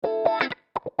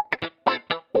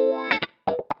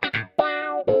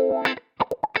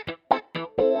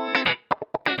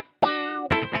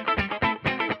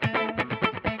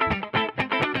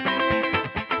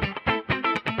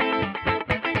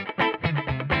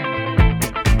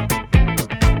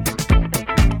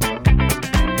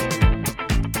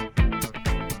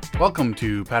Welcome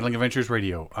to Paddling Adventures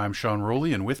Radio. I'm Sean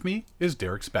Rowley, and with me is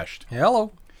Derek Specht.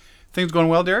 Hello. Things going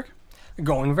well, Derek?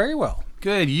 Going very well.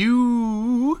 Good.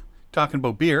 You talking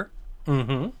about beer,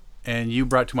 Mm-hmm. and you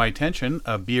brought to my attention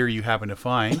a beer you happen to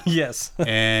find, Yes.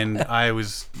 and I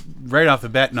was right off the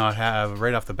bat not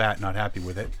happy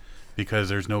with it because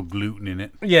there's no gluten in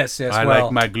it. Yes. I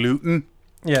like my gluten.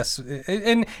 Yes,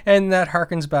 and that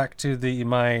harkens back to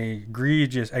my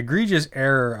egregious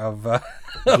error of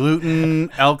Gluten,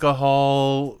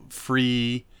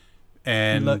 alcohol-free,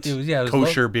 and it was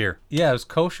kosher beer. Yeah, it was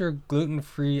kosher,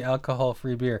 gluten-free,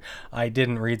 alcohol-free beer. I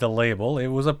didn't read the label. It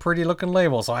was a pretty looking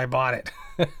label, so I bought it.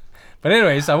 But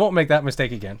anyways, I won't make that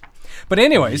mistake again. But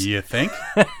anyways, You think?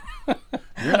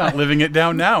 You're not living it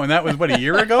down now, and that was, what, a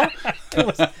year ago? I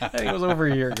think it was over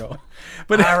a year ago.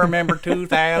 But I remember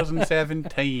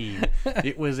 2017.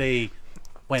 It was a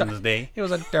Wednesday. It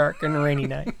was a dark and rainy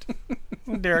night.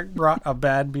 Derek brought a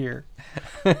bad beer.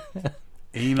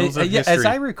 Annals of history. As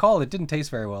I recall, it didn't taste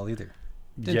very well either.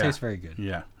 Didn't taste very good.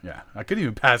 Yeah. I couldn't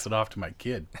even pass it off to my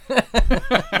kid.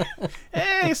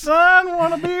 Hey, son,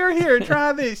 want a beer? Here,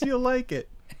 try this. You'll like it.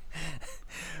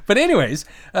 But anyways,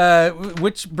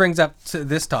 which brings up to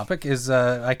this topic is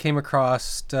I came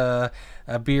across a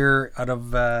beer out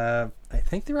of, I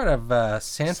think they're out of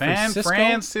San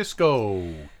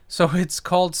Francisco. So it's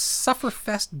called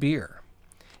Sufferfest Beer.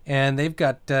 And they've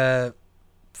got 5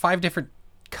 different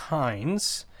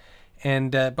kinds.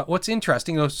 And but what's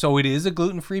interesting, so it is a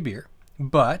gluten-free beer,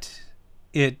 but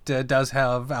it does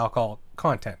have alcohol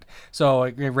content. So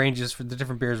it ranges, for the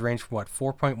different beers range from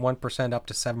 4.1% up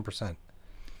to 7%.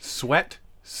 Sweat,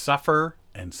 suffer,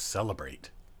 and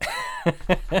celebrate.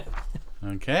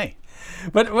 Okay.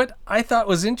 But what I thought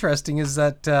was interesting is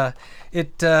that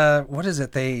what is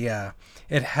it?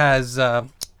 It has the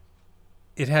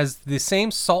same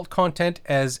salt content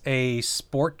as a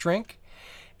sport drink,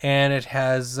 and it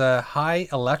has high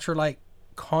electrolyte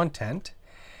content.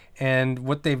 And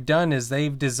what they've done is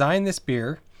they've designed this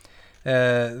beer.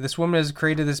 This woman has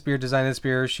created this beer, designed this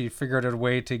beer. She figured out a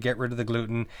way to get rid of the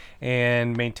gluten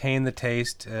and maintain the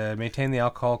taste, maintain the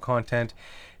alcohol content,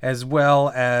 as well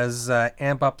as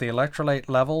amp up the electrolyte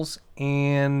levels.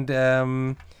 And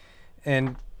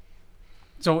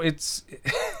so it's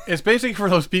basically for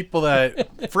those people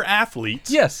for athletes.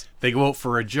 Yes. They go out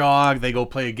for a jog, they go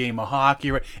play a game of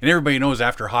hockey, right? And everybody knows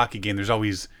after a hockey game, there's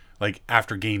always like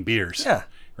after game beers. Yeah.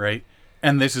 Right?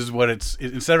 And this is what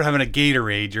instead of having a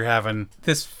Gatorade, you're having...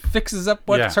 This fixes up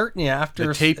what's hurting you after...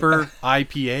 The Taper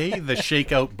IPA, the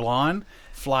Shakeout Blonde,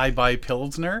 Flyby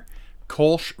Pilsner,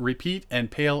 Kolsch Repeat,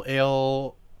 and Pale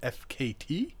Ale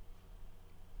FKT?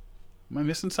 Am I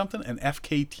missing something? An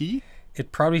FKT?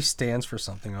 It probably stands for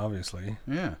something, obviously.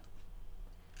 Yeah.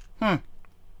 But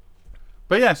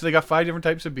yeah, so they got 5 different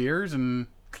types of beers, and...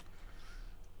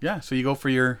 Yeah, so you go for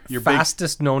your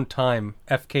fastest known time,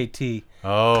 FKT.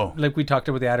 Oh. Like we talked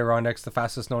about the Adirondacks, the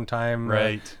fastest known time.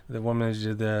 Right. The woman who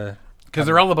did the... Because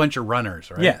they're all a bunch of runners,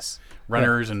 right? Yes.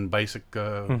 Runners and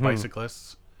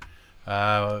bicyclists.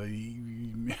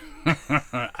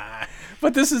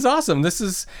 But this is awesome. This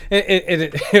is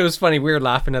it was funny. We were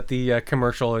laughing at the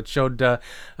commercial. It showed a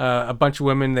bunch of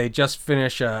women. They just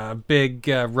finished a big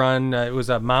run. It was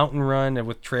a mountain run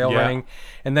with trail running,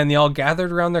 and then they all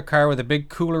gathered around their car with a big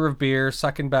cooler of beer,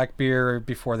 sucking back beer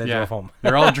before they drove home.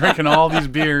 They're all drinking all these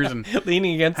beers and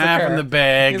leaning against the half car in the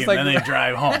bag, it's and then they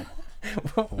drive home.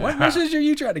 What message are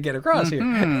you trying to get across here?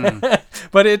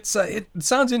 But it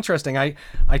sounds interesting. I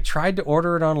tried to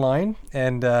order it online,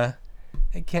 and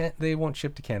they won't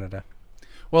ship to Canada.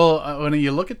 Well, when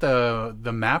you look at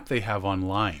the map they have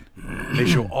online, they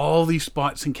show all these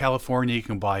spots in California you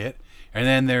can buy it, and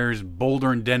then there's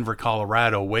Boulder and Denver,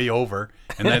 Colorado, way over,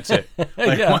 and that's it.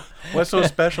 Like, what's so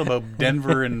special about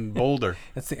Denver and Boulder?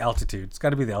 It's the altitude. It's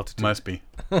got to be the altitude. Must be.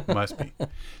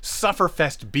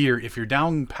 Sufferfest beer. If you're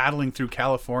down paddling through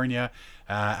California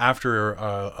after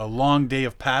a long day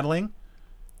of paddling,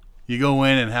 you go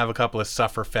in and have a couple of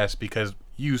Sufferfest because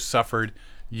you suffered.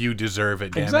 You deserve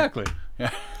it. Damn exactly.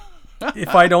 It.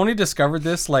 If I'd only discovered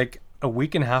this like a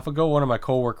week and a half ago, one of my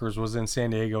coworkers was in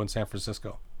San Diego and San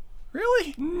Francisco.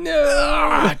 Really?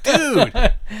 No, dude.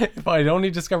 If I'd only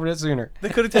discovered it sooner. They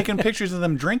could have taken pictures of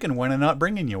them drinking one and not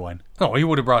bringing you one. Oh, I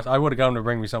would have got him to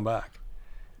bring me some back.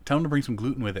 Tell him to bring some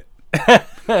gluten with it. Do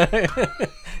you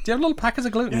have little packets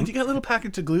of gluten? Yeah, you got little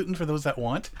packets of gluten for those that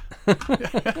want? Is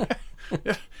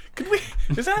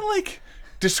that like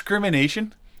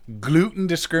discrimination? Gluten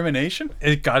discrimination?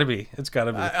 It's got to be.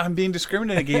 I'm being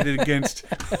discriminated against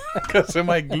because of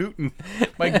my gluten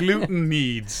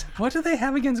needs. What do they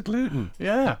have against gluten?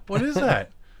 Yeah, what is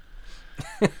that?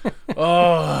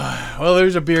 Oh, well,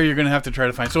 there's a beer you're going to have to try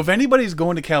to find. So if anybody's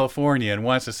going to California and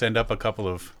wants to send up a couple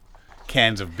of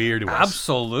cans of beer to us,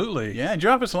 Absolutely. yeah,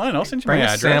 drop us a line. I'll send you Bring my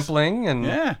a address. sampling and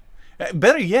Yeah.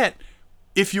 Better yet,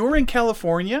 if you're in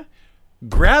California,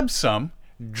 grab some,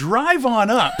 drive on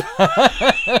up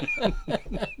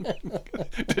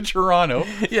to Toronto.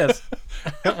 yes.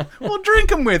 We'll drink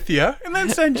them with you and then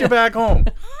send you back home.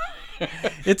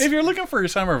 It's If you're looking for a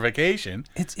summer vacation,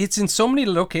 it's in so many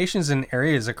locations and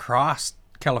areas across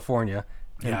California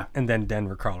and, Yeah. and then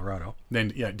Denver, Colorado.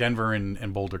 then yeah, Denver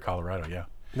and Boulder, Colorado, yeah.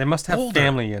 They must have Boulder.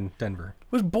 family in Denver.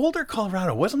 Was Boulder,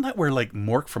 Colorado, wasn't that where like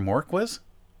Mork from Mork was?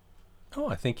 Oh,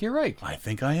 I think you're right. I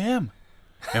think I am.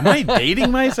 Am I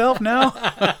dating myself now?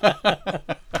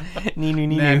 Nanu.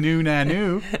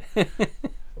 Nanu.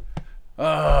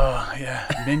 Oh,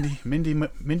 yeah. Mindy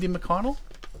McConnell?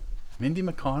 Mindy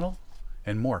McConnell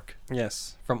and Mork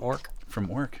Yes, from Orc. from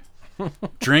Mork.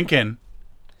 Drinking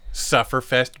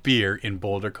Sufferfest beer in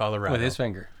Boulder, Colorado. With his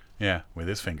finger. Yeah, with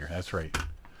his finger. That's right.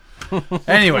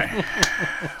 Anyway,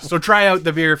 so try out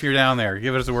the beer if you're down there.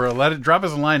 Give us a whirl. Drop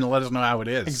us a line and let us know how it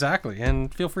is. Exactly.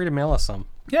 And feel free to mail us some.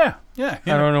 Yeah. I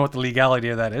don't know what the legality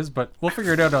of that is, but we'll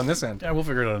figure it out on this end Yeah, we'll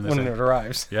figure it out on this when end. it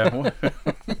arrives. Yeah.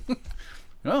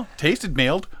 Well, tasted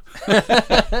mailed.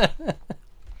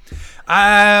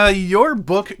 Your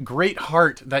book, Great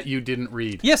Heart, that you didn't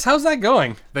read. Yes, how's that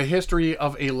going? The History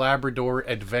of a Labrador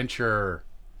Adventure.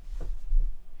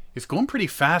 It's going pretty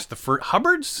fast.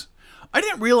 Hubbard's? I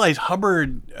didn't realize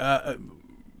Hubbard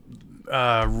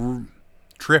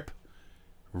trip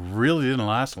really didn't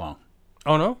last long.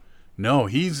 Oh, no? No,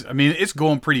 it's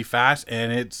going pretty fast,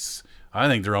 and I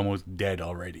think they're almost dead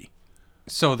already.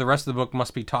 So the rest of the book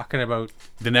must be talking about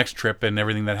The next trip and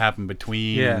everything that happened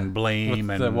between Blame with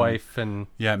and the wife and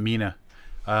yeah, Mina.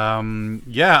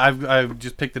 I've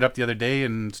just picked it up the other day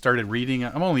and started reading.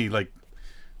 I'm only like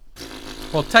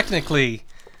well, technically,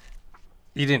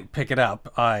 you didn't pick it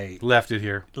up. I left it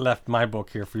here. left my book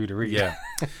here for you to read. Yeah.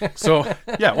 So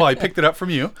yeah, well, I picked it up from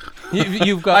you.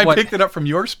 You've got I picked it up from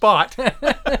your spot.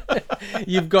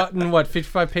 You've gotten what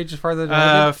 55 pages farther than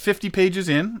I did? 50 pages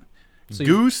in. So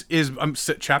Goose is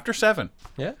chapter 7.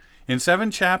 Yeah. In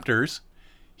 7 chapters,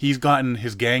 he's gotten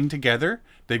his gang together.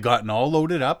 They've gotten all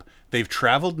loaded up. They've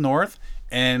traveled north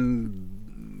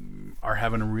and are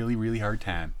having a really, really hard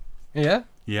time. Yeah.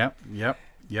 Yep.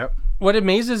 What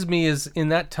amazes me is in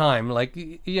that time, like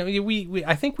we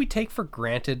I think we take for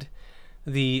granted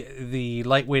the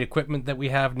lightweight equipment that we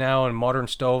have now and modern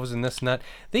stoves and this and that.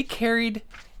 They carried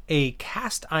a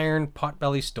cast iron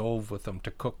potbelly stove with them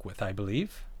to cook with, I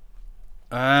believe.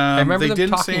 remember They them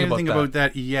didn't talking say anything about about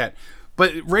that yet.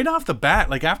 But right off the bat,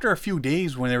 like after a few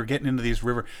days when they were getting into these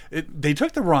river, they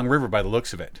took the wrong river by the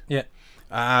looks of it. Yeah.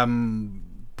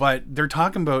 But they're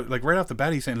talking about, like right off the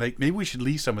bat, he's saying like maybe we should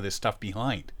leave some of this stuff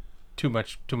behind. Too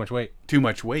much weight. Too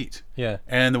much weight. Yeah.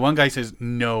 And the one guy says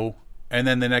no. And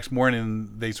then the next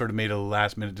morning, they sort of made a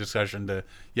last-minute discussion to,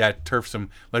 turf some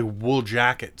like wool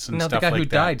jackets and Now stuff the guy like who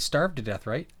that. died starved to death,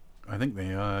 right? I think they,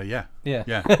 yeah. Yeah.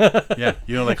 Yeah.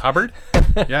 You know, like Hubbard?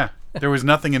 Yeah. There was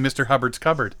nothing in Mr. Hubbard's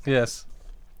cupboard. Yes.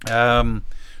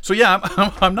 So yeah,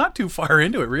 I'm not too far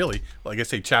into it, really. Like I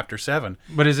say, chapter 7.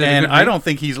 But is it? And a good I read? don't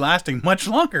think he's lasting much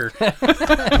longer.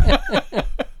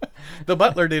 The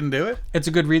butler didn't do it. It's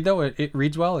a good read though. It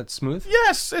reads well. It's smooth.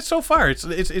 Yes, it's so far.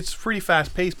 It's pretty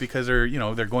fast paced because they're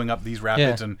going up these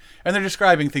rapids Yeah. and they're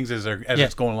describing things as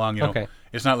it's going along. You know, Okay.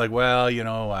 It's not like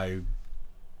I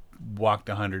walked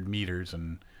 100 meters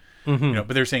and Mm-hmm.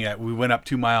 but they're saying that we went up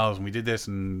 2 miles and we did this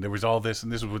and there was all this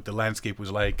and this was what the landscape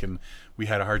was like and we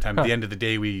had a hard time. At the end of the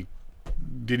day, we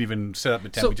didn't even set up the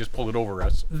tent. So- We just pulled it over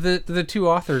us. The two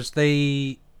authors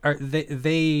they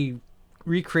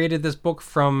recreated this book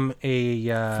from a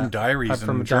From diaries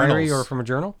from and a diary journals. or from a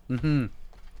journal.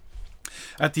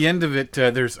 At the end of it,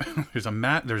 there's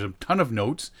a ton of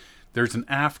notes. There's an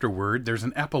afterword. There's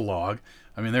an epilogue.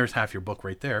 I mean, there's half your book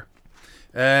right there.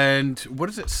 And what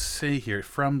does it say here?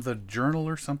 From the journal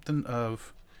or something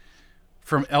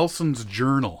from Elson's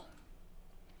journal.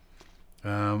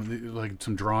 Like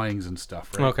some drawings and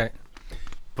stuff, right? Okay.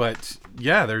 But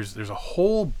yeah, there's a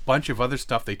whole bunch of other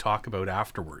stuff they talk about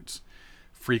afterwards.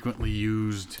 Frequently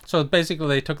used. So basically,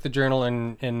 they took the journal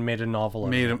and made a novel.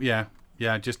 Of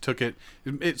it. Just took it.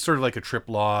 It's sort of like a trip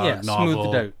law Yeah, novel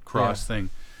smoothed it out. cross thing.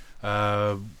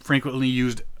 Frequently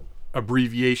used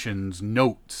abbreviations,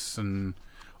 notes, and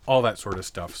all that sort of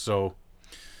stuff. So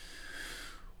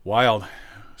wild.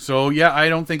 So yeah, I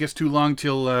don't think it's too long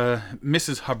till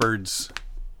Mrs. Hubbard's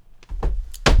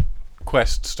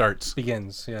quest starts.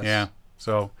 Begins. Yes. Yeah.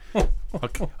 So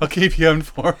I'll keep you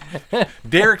informed.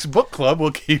 Derek's book club will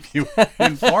keep you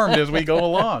informed as we go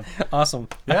along. Awesome.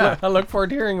 Yeah. I look forward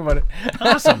to hearing about it.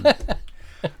 Awesome.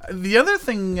 The other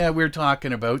thing we're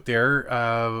talking about there,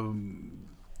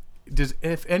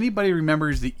 if anybody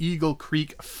remembers the Eagle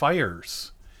Creek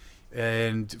fires,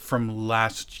 and from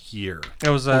last year, It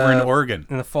was over in Oregon,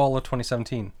 in the fall of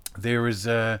 2017. there was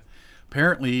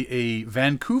apparently a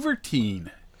Vancouver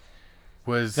teen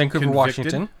was Vancouver, convicted.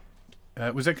 Washington.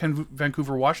 Was that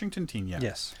Vancouver, Washington teen? Yeah.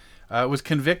 Yes. Was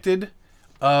convicted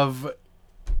of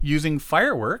using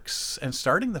fireworks and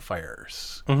starting the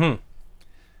fires. Mm-hmm.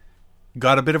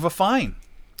 Got a bit of a fine.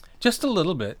 Just a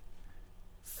little bit.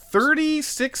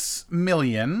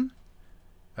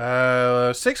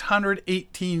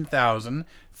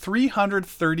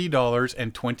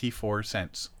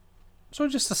 $36,618,330.24. So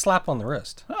just a slap on the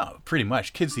wrist. Oh, pretty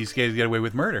much. Kids these days get away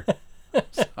with murder.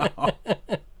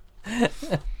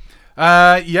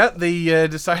 Yeah, they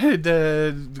decided,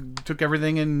 took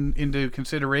everything into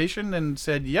consideration and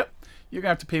said, yep, you're going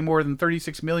to have to pay more than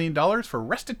 $36 million for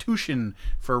restitution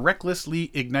for recklessly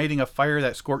igniting a fire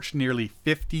that scorched nearly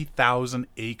 50,000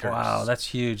 acres. Wow, that's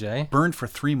huge, eh? Burned for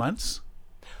 3 months.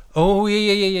 Oh,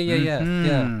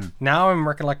 yeah. Now I'm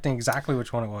recollecting exactly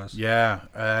which one it was.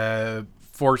 Yeah.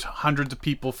 Forced hundreds of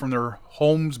people from their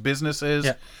homes, businesses.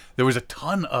 Yeah. There was a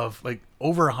ton of,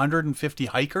 over 150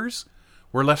 hikers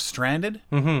were left stranded.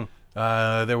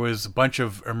 Mm-hmm. There was a bunch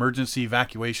of emergency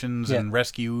evacuations Yeah. and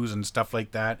rescues and stuff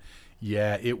like that.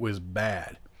 Yeah, it was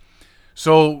bad.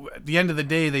 So at the end of the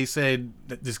day, they said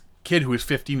that this kid who was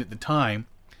 15 at the time,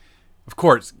 of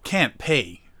course, can't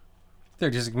pay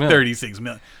 36 million. 36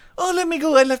 million. Oh, let me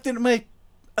go. I left it in my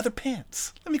other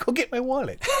pants. Let me go get my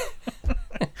wallet.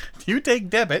 You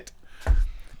take debit.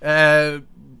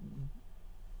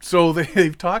 So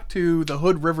they've talked to the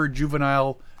Hood River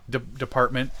Juvenile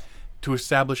Department to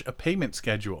establish a payment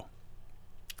schedule.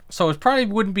 So it probably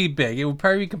wouldn't be big. It would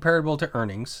probably be comparable to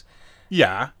earnings.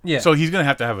 Yeah. Yeah. So he's going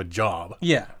to have a job.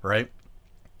 Yeah. Right?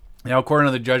 Now, according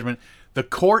to the judgment, the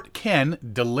court can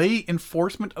delay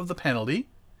enforcement of the penalty,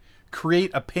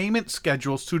 create a payment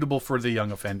schedule suitable for the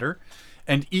young offender,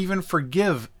 and even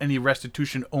forgive any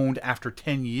restitution owed after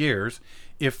 10 years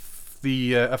if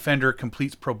the offender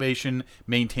completes probation,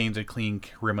 maintains a clean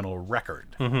criminal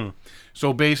record. Mm-hmm.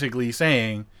 So basically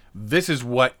saying, this is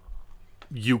what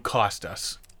you cost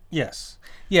us. Yes.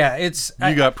 Yeah, it's...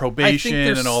 You got probation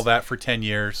they're and all that for 10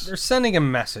 years. They're sending a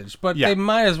message, but Yeah. they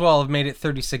might as well have made it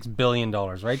 $36 billion,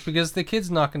 right? Because the kid's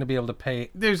not going to be able to pay...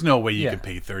 There's no way you Yeah. could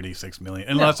pay $36 million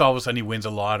unless all of a sudden he wins a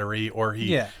lottery or he,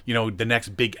 Yeah. the next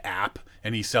big app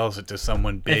and he sells it to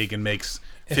someone big and makes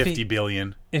 $50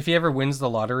 billion. If he ever wins the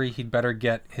lottery, he'd better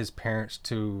get his parents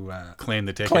to Claim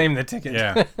the ticket. claim the ticket.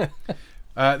 Yeah.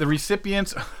 The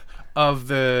recipients of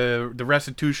the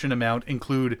restitution amount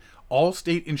include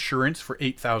Allstate Insurance for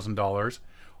 $8,000,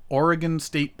 Oregon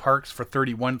State Parks for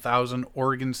 $31,000,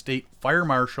 Oregon State Fire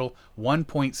Marshal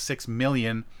 $1.6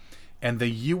 million, and the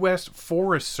U.S.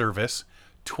 Forest Service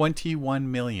 $21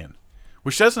 million,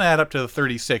 which doesn't add up to the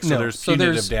 36. So there's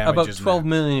punitive damages. About $12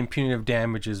 million in punitive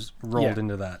damages rolled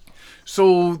into that.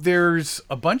 So there's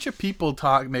a bunch of people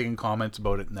making comments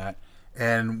about it and that,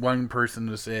 and one person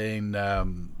was saying,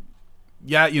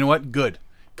 "Yeah, you know what? Good,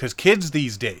 because kids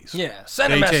these days, Yeah,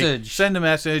 send a message. send a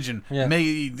message, and Yeah.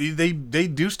 they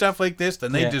do stuff like this,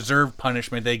 then they Yeah. deserve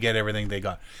punishment. They get everything they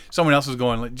got. Someone else is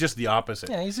going like, just the opposite.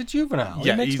 Yeah, he's a juvenile.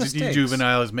 Yeah, he makes he's mistakes.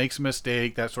 juvenile, he makes a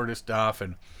mistake, that sort of stuff,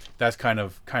 and that's kind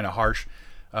of harsh.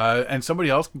 And somebody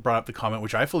else brought up the comment,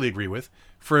 which I fully agree with.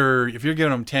 For if you're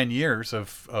giving them 10 years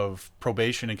of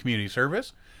probation and community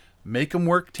service, make them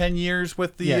work 10 years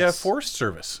with the Yes. Forest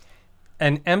Service.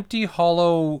 An empty,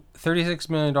 hollow $36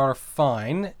 million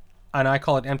fine, and I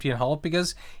call it empty and hollow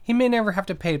because he may never have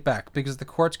to pay it back because the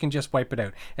courts can just wipe it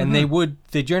out. And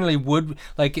they generally would,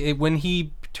 when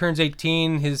he turns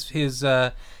 18, his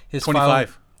 25. file...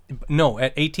 No,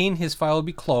 at 18, his file will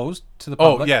be closed to the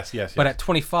Oh, public. yes. But at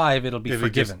 25, it'll be If it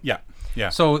forgiven. yeah.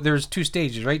 So there's two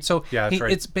stages, right? So Yeah, that's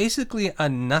right. it's basically a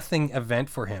nothing event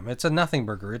for him. It's a nothing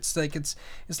burger. It's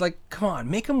like come on,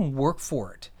 make him work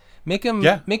for it. Make him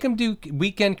do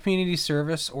weekend community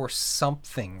service or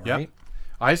something, right?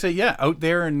 I say, out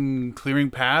there and clearing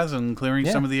paths and clearing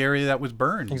Yeah. some of the area that was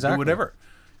burned. Exactly. Do whatever.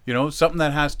 Something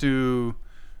that has to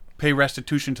pay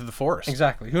restitution to the forest.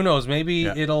 Exactly. Who knows? Maybe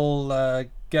it'll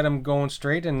get him going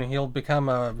straight, and he'll become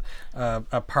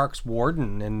a parks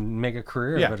warden and make a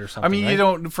career of it or something. I mean, right? you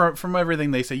don't from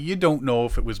everything they say, you don't know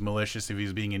if it was malicious, if he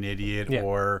was being an idiot,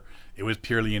 or it was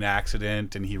purely an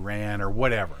accident and he ran or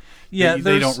whatever. Yeah,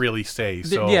 they don't really say.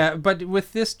 So yeah, but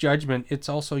with this judgment, it's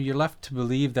also you're left to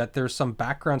believe that there's some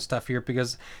background stuff here,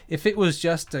 because if it was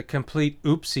just a complete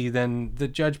oopsie, then the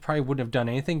judge probably wouldn't have done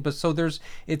anything. But so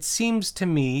it seems to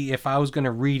me, if I was going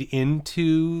to read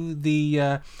into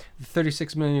the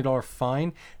 $36 million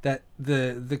fine, that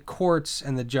the courts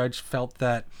and the judge felt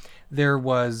that there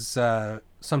was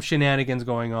some shenanigans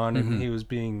going on, and he was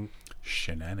being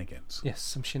shenanigans. Yes,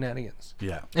 some shenanigans.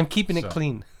 Yeah, I'm keeping it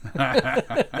clean.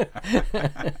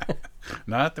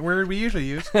 Not the word we usually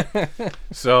use.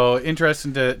 So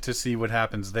interesting to see what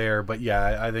happens there. But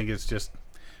yeah, I think it's just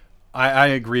I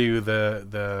agree with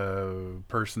the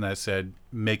person that said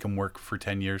make him work for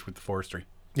 10 years with the forestry.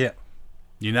 Yeah,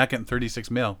 you're not getting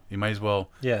 36 mil. You might as well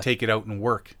take it out and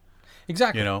work.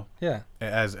 Exactly. You know. Yeah.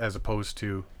 As opposed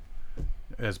to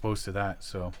that.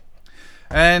 So.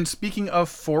 And speaking of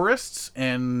forests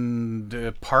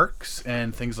and parks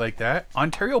and things like that,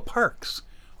 Ontario Parks,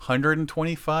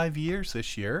 125 years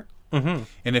this year. Mm-hmm.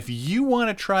 And if you want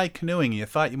to try canoeing, you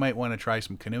thought you might want to try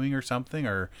some canoeing or something,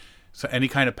 or any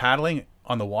kind of paddling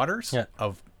on the waters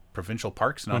of provincial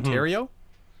parks in Ontario,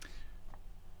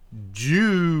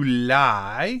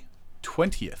 July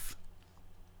 20th,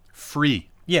 free.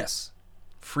 Yes.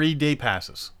 Free day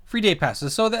passes. Free day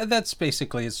passes. So that's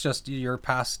basically, it's just your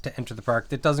pass to enter the park.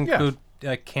 That doesn't include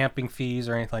camping fees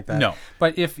or anything like that. No.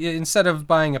 But if instead of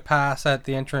buying a pass at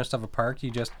the entrance of a park,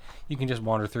 you can just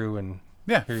wander through and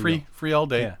free all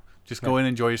day. Yeah. Just go in,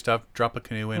 enjoy your stuff, drop a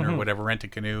canoe in or whatever, rent a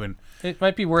canoe, and it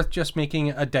might be worth just making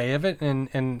a day of it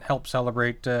and help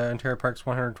celebrate Ontario Park's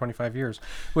 125 years.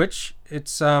 Which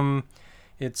it's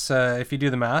if you do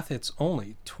the math, it's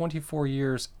only 24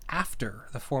 years after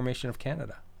the formation of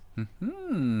Canada.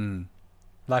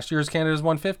 Last year's Canada's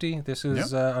 150. This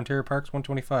is Ontario Park's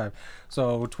 125.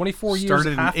 So 24 years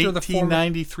started after in the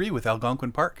 1893 with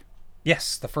Algonquin Park.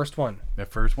 Yes, the first one. The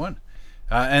first one.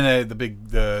 And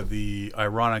the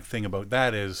ironic thing about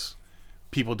that is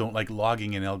people don't like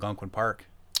logging in Algonquin Park.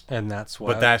 And that's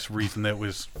why. But that's the reason that it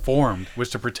was formed, was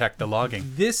to protect the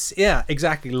logging.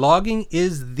 Exactly. Logging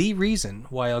is the reason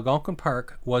why Algonquin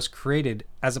Park was created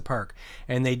as a park.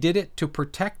 And they did it to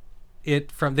protect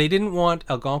it from, they didn't want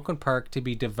Algonquin Park to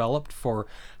be developed for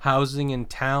housing in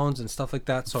towns and stuff like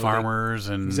that. So farmers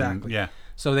exactly. Yeah.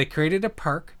 So they created a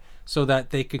park so that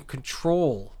they could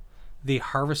control the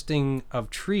harvesting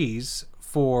of trees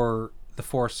for the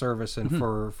Forest Service and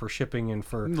for shipping and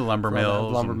for the lumber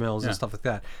mills and stuff like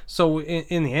that. So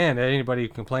in the end, anybody who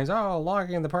complains, oh,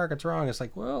 logging in the park, it's wrong. It's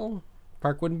like, well,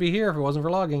 park wouldn't be here if it wasn't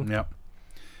for logging. Yep.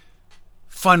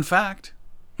 Fun fact.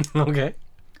 Okay.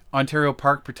 Ontario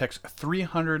Park protects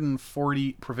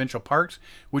 340 provincial parks,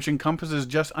 which encompasses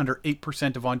just under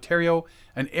 8% of Ontario,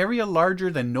 an area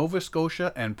larger than Nova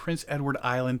Scotia and Prince Edward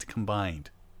Island combined.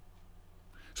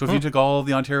 So if you took all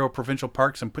the Ontario provincial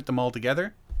parks and put them all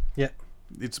together,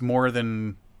 it's more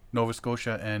than Nova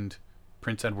Scotia and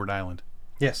Prince Edward Island.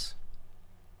 Yes.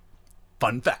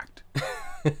 Fun fact.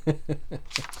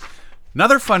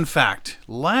 Another fun fact.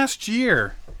 Last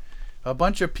year, a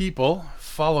bunch of people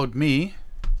followed me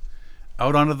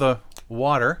out onto the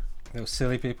water. Those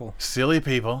silly people. Silly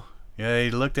people. Yeah, they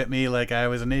looked at me like I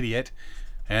was an idiot.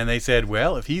 And they said,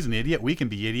 well, if he's an idiot, we can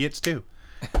be idiots too.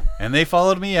 And they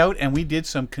followed me out and we did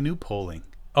some canoe polling.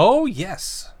 Oh,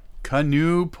 yes.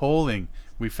 Canoe polling.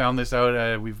 We found this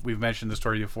out. We've mentioned the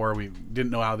story before. We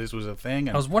didn't know how this was a thing.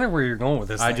 And I was wondering where you're going with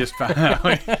this. I just found out.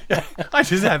 I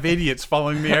just have idiots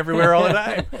following me everywhere all the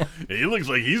time. He looks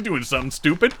like he's doing something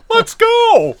stupid. Let's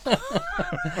go.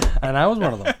 And I was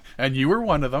one of them. And you were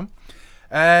one of them.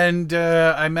 And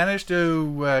I managed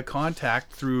to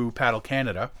contact through Paddle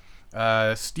Canada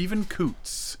Stephen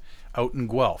Coots out in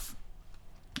Guelph.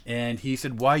 And he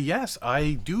said, why, yes,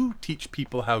 I do teach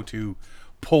people how to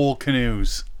pole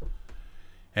canoes.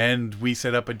 And we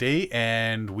set up a day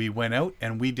and we went out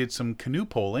and we did some canoe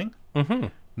polling.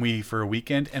 For a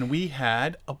weekend, and we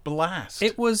had a blast.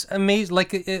 It was amazing.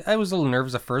 Like I was a little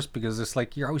nervous at first because it's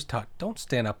like you're always taught, don't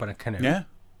stand up in a canoe. Yeah.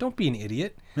 Don't be an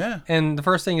idiot. Yeah. And the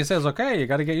first thing he says, okay, you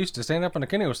got to get used to standing up in a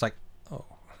canoe. It's like, oh.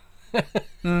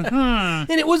 And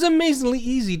it was amazingly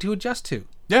easy to adjust to.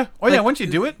 Yeah. Oh, like, yeah. Once you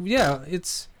do it. Yeah.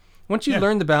 It's once you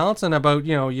learn the balance and about,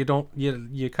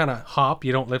 you kind of hop.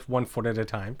 You don't lift 1 foot at a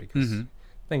time because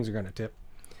things are going to tip.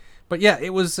 But yeah,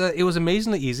 it was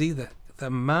amazingly easy. The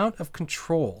amount of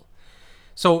control.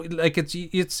 So like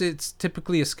it's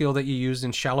typically a skill that you use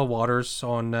in shallow waters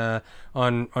on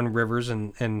rivers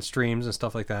and streams and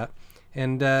stuff like that.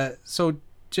 And so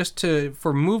just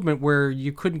for movement where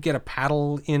you couldn't get a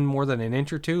paddle in more than an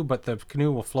inch or two, but the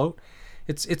canoe will float,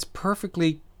 it's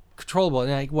perfectly controllable.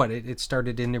 And like it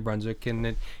started in New Brunswick and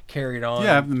it carried on.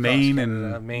 Yeah, across Maine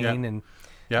Canada, and Maine and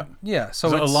yeah. yeah. So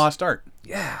So a it's lost art.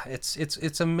 yeah,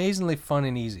 it's amazingly fun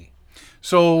and easy.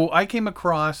 So I came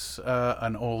across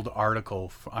an old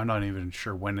article. I'm not even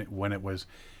sure when it was,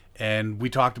 and we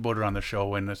talked about it on the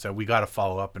show. And said we got to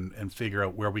follow up and figure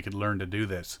out where we could learn to do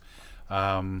this.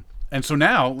 And so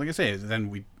now, like I say, then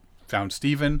we found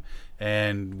Stephen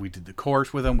and we did the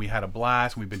course with him. We had a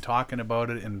blast. We've been talking about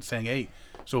it and saying, "Hey,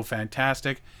 so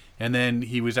fantastic!" And then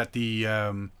he was at the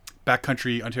Ontario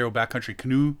Backcountry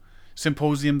Canoe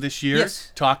Symposium this year,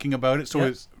 Yes. talking about it. So Yep.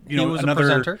 it's He was a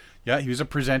presenter. Yeah, he was a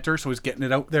presenter, so he's getting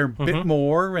it out there a bit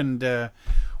more. And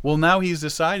well, now he's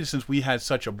decided, since we had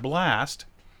such a blast,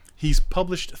 he's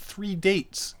published 3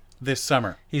 dates this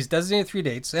summer. He's designated 3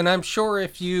 dates, and I'm sure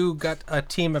if you got a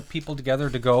team of people together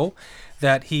to go,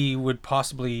 that he would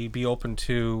possibly be open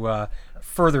to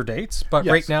further dates. But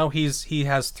Yes. right now, he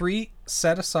has 3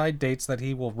 set aside dates that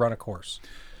he will run a course.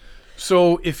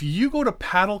 So if you go to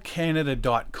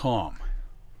paddlecanada.com,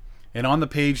 and on the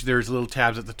page there's little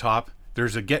tabs at the top,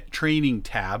 there's a Get Training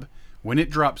tab. When it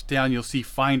drops down, you'll see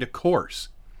Find a Course.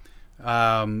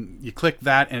 You click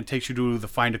that and it takes you to the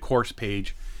Find a Course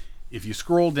page. If you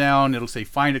scroll down, it'll say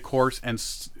Find a Course, and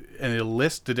it'll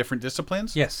list the different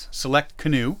disciplines. Yes. Select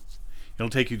Canoe. It'll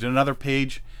take you to another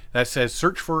page that says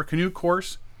Search for a Canoe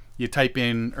Course. You type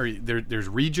in, or there's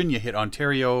region, you hit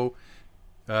Ontario,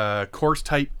 course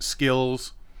type,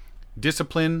 skills,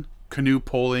 discipline, canoe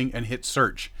polling, and hit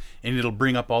search. And it'll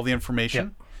bring up all the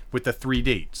information with the 3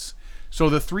 dates. So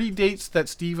the 3 dates that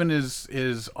Stephen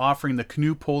is offering the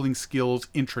canoe polling skills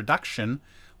introduction,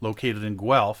 located in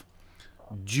Guelph,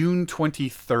 June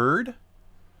 23rd,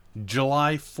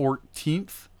 July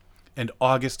 14th, and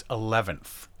August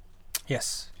 11th.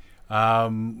 Yes.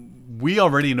 We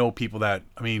already know people that,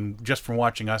 I mean, just from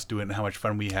watching us do it and how much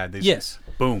fun we had. Yes.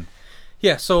 Boom.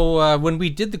 Yeah, so when we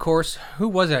did the course, who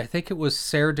was it? I think it was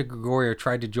Sarah de Gregorio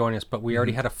tried to join us, but we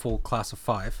already had a full class of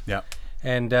 5. Yeah.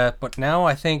 And but now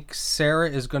I think Sarah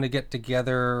is going to get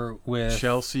together with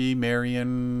Chelsea,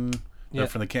 Marion, they're Yeah.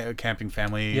 from the camping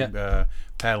family. Yeah.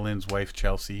 Padelin's wife,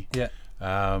 Chelsea. Yeah.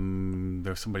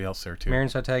 There's somebody else there too. Marion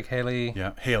Sotag, Haley.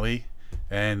 Yeah, Haley,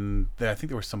 and I think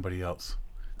there was somebody else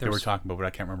they were There's- talking about, but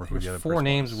I can't remember who the other There's 4 person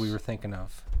names was. we were thinking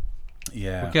of.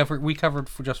 Yeah. We covered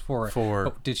for just 4. 4.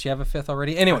 Oh, did she have a 5th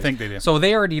already? Anyway, I think they did. So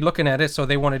they already looking at it. So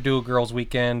they want to do a girls'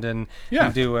 weekend and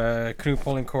do a canoe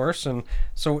pulling course, and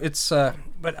so it's.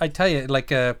 But I tell you,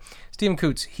 like Stephen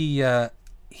Coots, he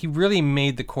really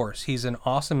made the course. He's an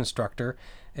awesome instructor.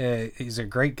 He's a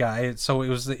great guy. So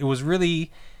it was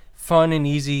really fun and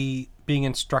easy being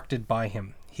instructed by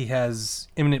him. He has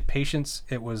eminent patience.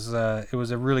 It was a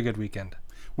really good weekend.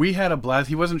 We had a blast.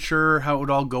 He wasn't sure how it would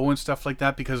all go and stuff like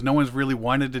that because no one's really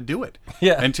wanted to do it.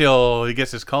 Yeah. Until he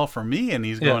gets his call from me and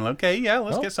he's going, okay, yeah,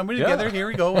 let's Well, get somebody yeah. together. Here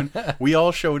we go. And we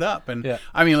all showed up. And Yeah.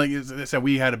 I mean, like I said,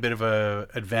 we had a bit of a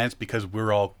advance because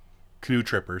we're all canoe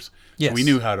trippers. Yes. So we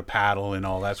knew how to paddle and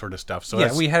all that sort of stuff. So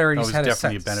Yeah, we had already that was had a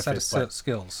definitely set, a benefit. set of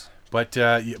skills. But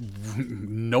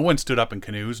no one stood up in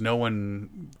canoes. No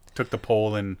one took the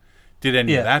pole and did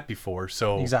any Yeah. of that before.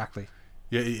 So Exactly.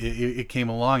 yeah, it came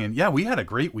along, and yeah, we had a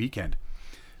great weekend.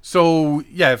 So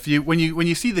yeah, when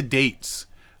you see the dates,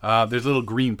 there's little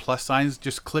green plus signs.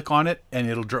 Just click on it, and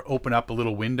it'll open up a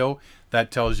little window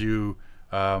that tells you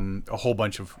a whole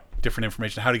bunch of different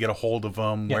information, how to get a hold of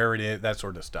them, where it is, that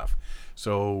sort of stuff.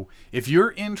 So if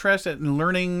you're interested in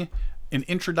learning an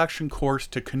introduction course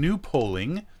to canoe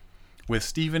polling with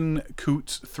Stephen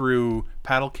Coots through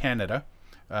Paddle Canada,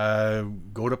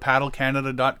 go to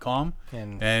paddlecanada.com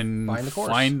and find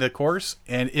the course.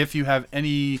 And if you have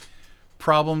any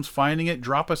problems finding it,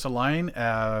 drop us a line.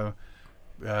 You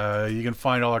can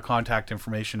find all our contact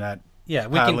information at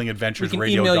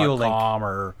paddlingadventuresradio.com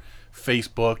or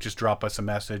Facebook. Just drop us a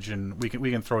message and we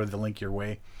can throw the link your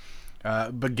way.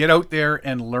 But get out there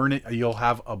and learn it. You'll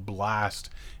have a blast,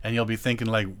 and you'll be thinking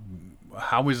like,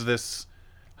 how is this?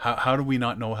 How do we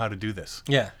not know how to do this?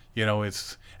 Yeah. You know,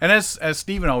 it's, and as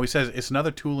Stephen always says, it's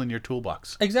another tool in your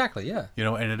toolbox. Exactly. Yeah. You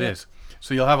know, and it is.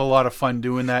 So you'll have a lot of fun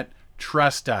doing that.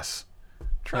 Trust us.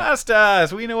 Trust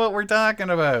us. We know what we're talking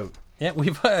about. Yeah,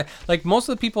 we've like most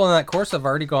of the people in that course have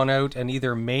already gone out and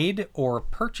either made or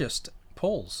purchased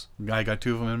poles. I got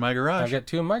 2 of them in my garage. I've got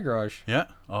 2 in my garage. Yeah,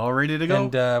 all ready to go.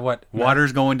 And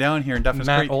water's going down here in Duffins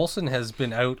Matt Creek. Olson has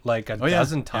been out like a yeah.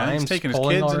 dozen times. He's taking his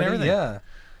pulling kids and already. everything. Yeah.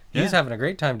 He's Yeah. having a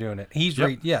great time doing it. He's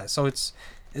right. Yeah. So it's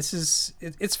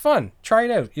fun. Try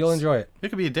it out. You'll enjoy it. It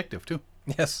could be addictive too.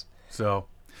 Yes. So,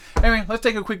 Anyway, let's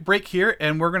take a quick break here,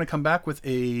 and we're going to come back with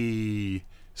a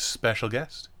special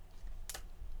guest.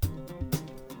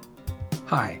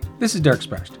 Hi, this is Derek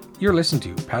Sprest. You're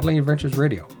listening to Paddling Adventures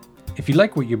Radio. If you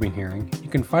like what you've been hearing, you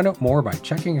can find out more by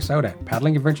checking us out at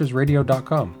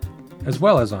paddlingadventuresradio.com, as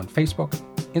well as on Facebook,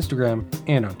 Instagram,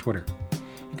 and on Twitter.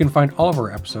 You can find all of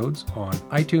our episodes on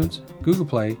iTunes, Google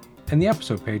Play, and the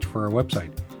episode page for our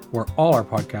website, where all our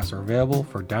podcasts are available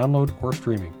for download or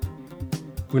streaming.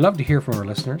 We love to hear from our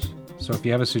listeners, so if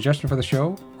you have a suggestion for the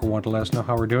show or want to let us know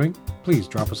how we're doing, please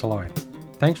drop us a line.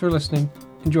 Thanks for listening.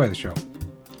 Enjoy the show.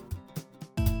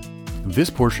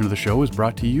 This portion of the show is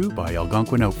brought to you by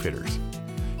Algonquin Outfitters.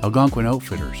 Algonquin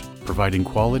Outfitters, providing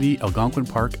quality Algonquin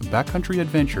Park backcountry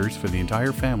adventures for the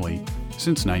entire family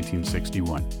since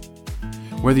 1961.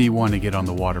 Whether you want to get on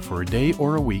the water for a day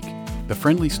or a week, the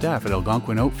friendly staff at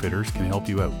Algonquin Outfitters can help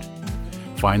you out.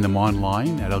 Find them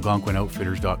online at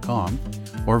algonquinoutfitters.com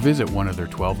or visit one of their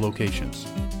 12 locations.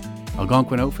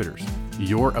 Algonquin Outfitters,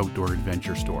 your outdoor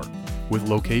adventure store, with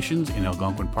locations in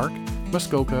Algonquin Park,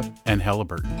 Muskoka, and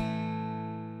Halliburton.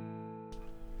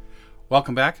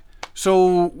 Welcome back.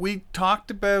 So we talked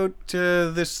about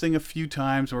this thing a few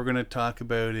times. We're going to talk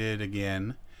about it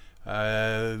again.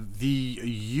 The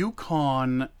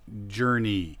Yukon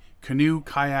Journey Canoe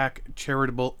Kayak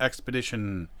Charitable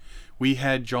Expedition. We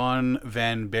had John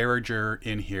Van Berger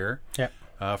in here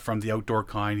from the Outdoor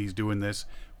Kind. He's doing this.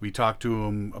 We talked to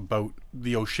him about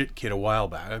the Oh Shit Kid a while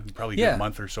back, probably a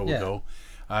month or so ago.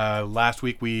 Last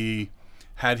week we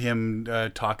had him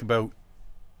talk about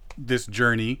this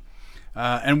journey.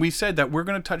 And we said that we're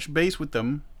going to touch base with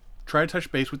them, try to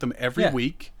touch base with them every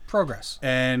week. Progress.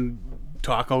 And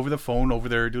talk over the phone, over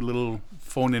there, do a little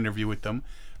phone interview with them,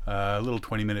 a little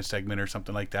 20-minute segment or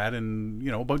something like that, and,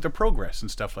 about their progress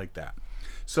and stuff like that.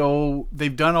 So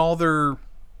they've done all their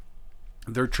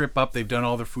trip up, they've done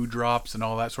all their food drops and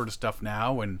all that sort of stuff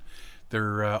now, and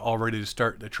they're all ready to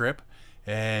start the trip.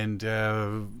 And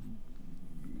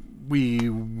we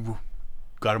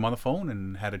got them on the phone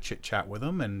and had a chit-chat with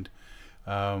them, and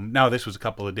now this was a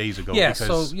couple of days ago.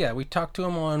 We talked to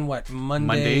him on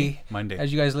Monday.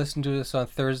 As you guys listen to this on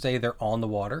Thursday, they're on the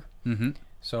water. Mm-hmm.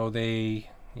 So they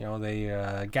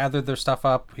gathered their stuff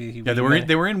up.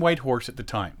 They were in Whitehorse at the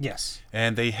time. Yes,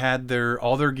 and they had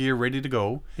all their gear ready to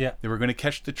go. Yeah, they were going to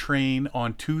catch the train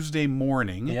on Tuesday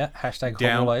morning. Yeah,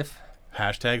 #Hobo Life.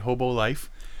 #Hobo Life.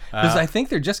 Because I think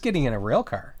they're just getting in a rail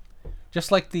car.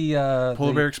 Just like the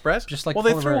Polar Bear Express. Just like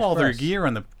they throw all their gear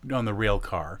on the rail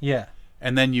car. Yeah.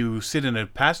 And then you sit in a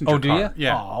passenger car. Oh, do you?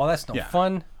 Yeah. Oh, that's no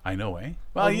fun. I know, eh?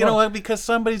 Well, you know what? Because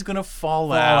somebody's going to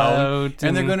fall out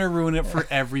and they're going to ruin it for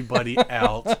everybody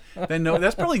else. Then no,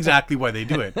 that's probably exactly why they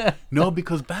do it. No,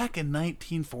 because back in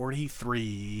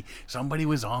 1943, somebody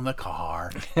was on the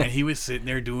car and he was sitting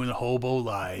there doing the hobo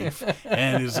life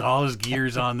and all his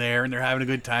gear's on there and they're having a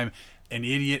good time. An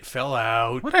idiot fell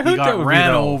out. He got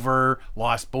ran over,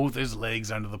 lost both his legs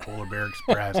under the Polar Bear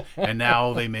Express, and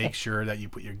now they make sure that you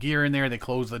put your gear in there, they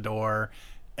close the door,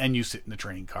 and you sit in the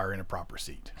train car in a proper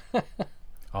seat.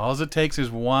 All it takes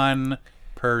is one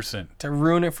person to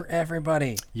ruin it for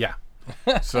everybody. Yeah.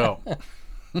 So,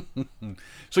 they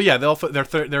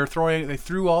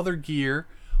threw all their gear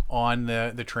on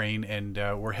the train, and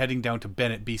we're heading down to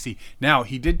Bennett, BC. Now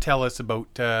he did tell us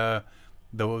about the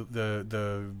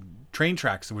train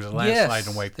tracks. There was a landslide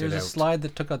and wiped it out. There's a slide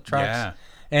that took out tracks. Yeah.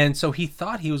 And so he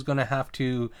thought he was going to have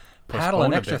to paddle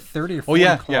an extra 30 or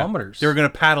 40 kilometers. They were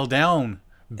going to paddle down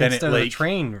Bennett Lake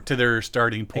to their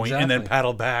starting point and then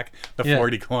paddle back the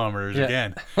 40 kilometers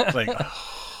again. It's like,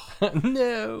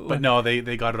 no. But no,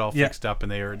 they got it all fixed up,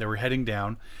 and they were heading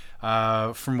down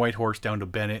from Whitehorse down to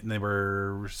Bennett, and they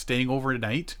were staying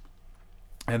overnight.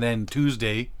 And then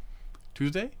Tuesday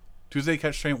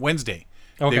catch train. Wednesday.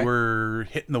 Okay. They were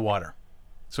hitting the water.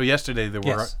 So yesterday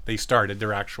they started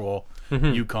their actual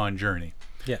Yukon journey.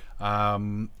 Yeah.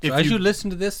 As you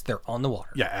listen to this, they're on the water.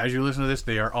 Yeah, as you listen to this,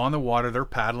 they are on the water. They're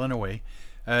paddling away.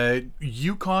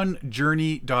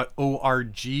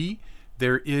 yukonjourney.org.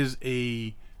 There is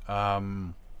a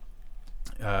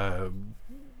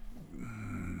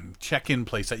check-in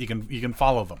place that you can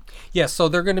follow them. Yeah, so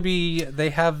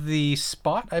they have the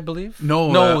spot, I believe.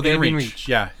 No, they're in reach.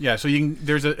 Yeah. So you can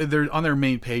there's on their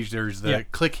main page. There's the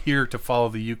click here to follow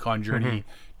the Yukon Journey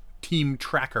team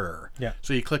tracker. Yeah.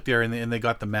 So you click there, and they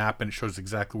got the map, and it shows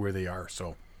exactly where they are.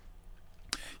 So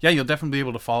yeah, you'll definitely be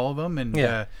able to follow them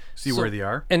and see where they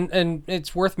are. And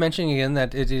it's worth mentioning again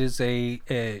that it is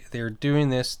they're doing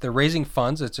this. They're raising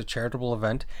funds. It's a charitable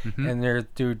event, and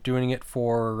they're doing it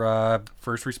for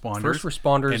first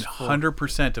responders. And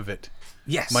 100% of it,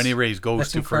 money raised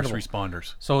goes to first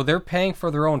responders. So they're paying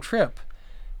for their own trip,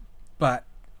 but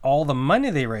all the money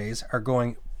they raise are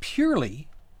going purely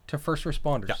to first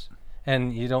responders. Yeah.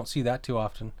 And you don't see that too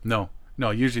often. No.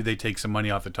 Usually they take some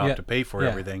money off the top to pay for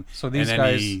everything. So these and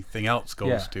guys, anything else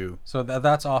goes to. So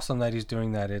that's awesome that he's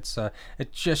doing that.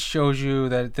 It just shows you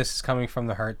that this is coming from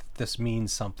the heart. That this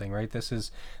means something, right? This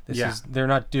is they're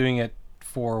not doing it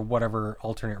for whatever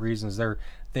alternate reasons. They're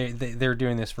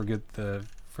doing this for good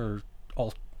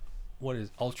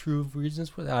altruistic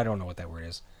reasons. I don't know what that word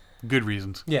is. Good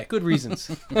reasons. Yeah, good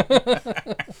reasons.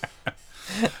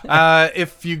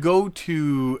 If you go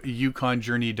to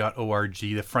yukonjourney.org,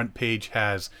 the front page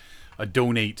has a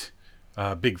donate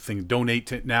big thing.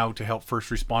 Donate now to help first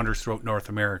responders throughout North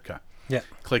America. Yeah.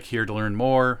 Click here to learn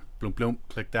more. Bloom, bloom.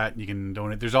 Click that and you can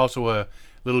donate. There's also a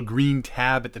little green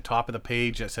tab at the top of the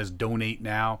page that says donate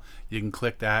now. You can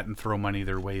click that and throw money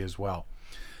their way as well.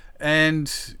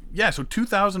 And yeah, so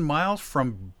 2,000 miles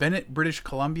from Bennett, British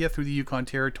Columbia through the Yukon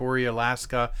Territory,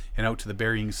 Alaska, and out to the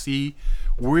Bering Sea.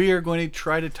 We are going to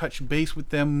try to touch base with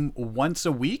them once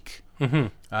a week.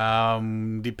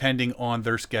 Mm-hmm. Depending on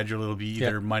their schedule, it'll be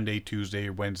either Monday, Tuesday,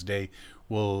 or Wednesday.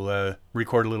 We'll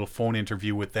record a little phone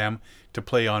interview with them to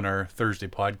play on our Thursday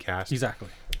podcast. Exactly.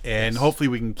 And hopefully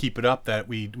we can keep it up that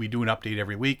we do an update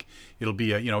every week. It'll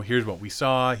be here's what we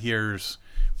saw, here's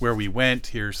where we went,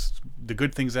 here's the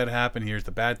good things that happened, here's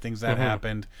the bad things that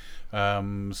happened.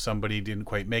 Somebody didn't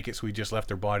quite make it, so we just left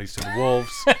their bodies to the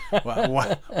wolves.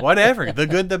 Whatever, the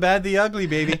good, the bad, the ugly,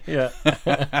 baby. Yeah.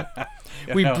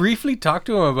 We briefly talked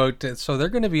to him about it. So they're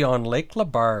going to be on Lake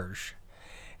LaBarge.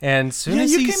 And soon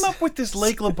as you came up with this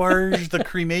Lake LaBarge, the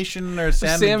cremation, or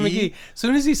Sam McGee. As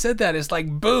soon as he said that, it's like,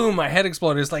 boom, my head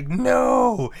exploded. It's like,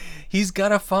 no, he's got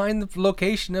to find the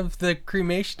location of the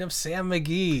cremation of Sam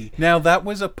McGee. Now, that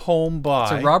was a poem by...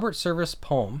 It's a Robert Service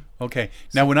poem. Okay.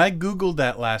 Now, when I Googled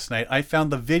that last night, I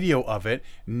found the video of it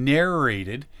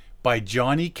narrated by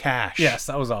Johnny Cash. Yes,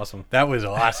 that was awesome. That was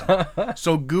awesome.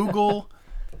 So Google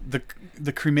the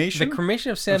cremation? The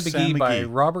cremation of Sam McGee by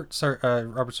Robert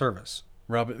Service.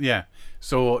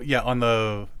 So on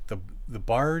the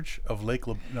barge of Lake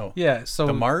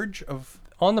the marge of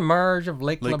on the marge of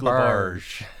Lake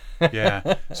LaBarge.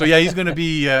 Yeah. So he's going to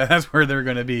be that's where they're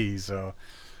going to be. So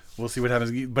we'll see what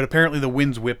happens. But apparently the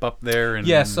winds whip up there. And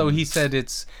so he said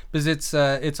it's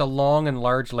a long and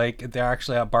large lake. They're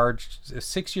actually a barge.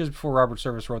 6 years before Robert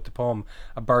Service wrote the poem,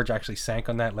 a barge actually sank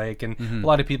on that lake, and a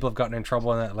lot of people have gotten in trouble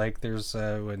on that lake. There's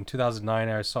in 2009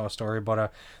 I saw a story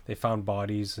about they found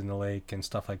bodies in the lake and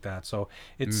stuff like that. So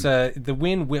it's the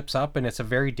wind whips up, and it's a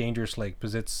very dangerous lake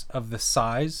because it's of the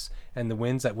size and the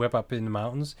winds that whip up in the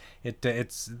mountains.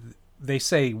 They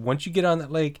say once you get on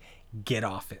that lake, get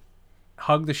off it.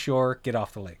 Hug the shore, get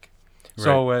off the lake.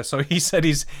 Right. So he said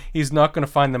he's not going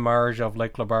to find the marge of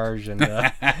Lake LaBarge, and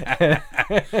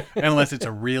unless it's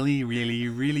a really, really,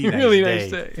 really nice really day.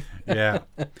 Nice day. Yeah.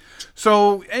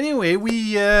 So anyway,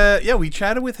 we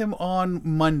chatted with him on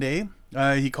Monday.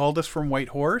 He called us from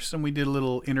Whitehorse, and we did a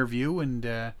little interview. And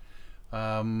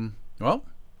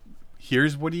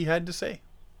here's what he had to say.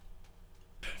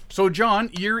 So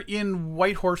John, you're in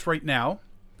Whitehorse right now.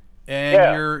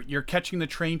 And you're catching the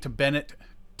train to Bennett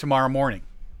tomorrow morning.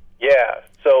 Yeah,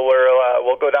 so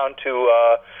we'll go down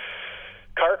to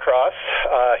Carcross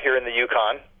here in the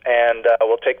Yukon, and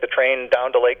we'll take the train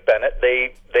down to Lake Bennett.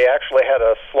 They actually had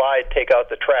a slide take out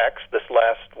the tracks this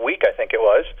last week, I think it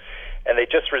was, and they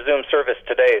just resumed service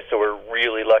today. So we're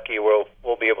really lucky we'll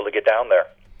be able to get down there.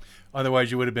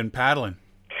 Otherwise, you would have been paddling.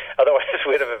 Otherwise,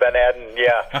 we'd have been adding,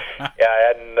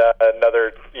 adding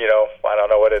another, I don't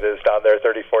know what it is down there,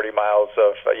 30, 40 miles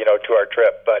of, to our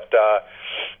trip. But,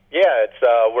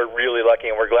 we're really lucky,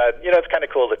 and we're glad. It's kind of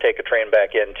cool to take a train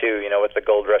back in, too, with the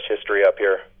gold rush history up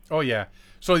here. Oh, yeah.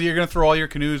 So you're going to throw all your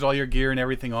canoes, all your gear and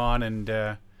everything on, and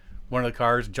one of the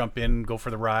cars, jump in, go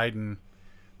for the ride, and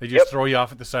they just throw you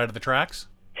off at the side of the tracks?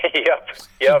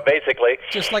 Yep, basically.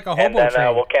 Just like a hobo and then,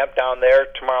 train. We'll camp down there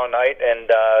tomorrow night, and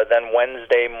then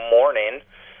Wednesday morning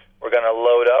we're going to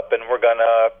load up and we're going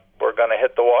to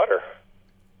hit the water.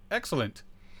 Excellent.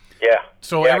 Yeah.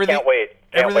 So I can't wait.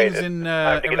 Everything's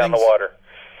time to get on the water.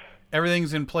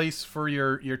 Everything's in place for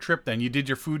your trip. Then you did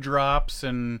your food drops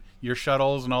and your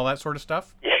shuttles and all that sort of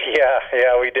stuff.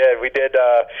 Yeah, we did. We did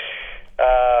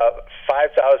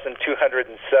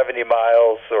 5,270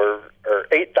 miles or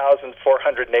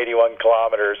 8,481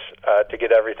 kilometers to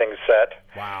get everything set.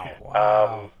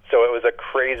 Wow. So it was a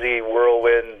crazy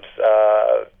whirlwind,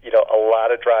 a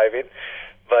lot of driving.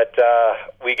 But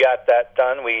we got that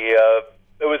done.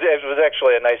 It was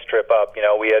actually a nice trip up.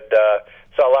 We had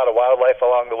saw a lot of wildlife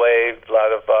along the way, a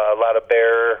lot of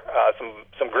bear,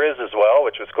 some grizz as well,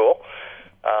 which was cool.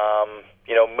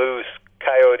 Moose,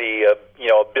 coyote, a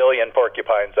billion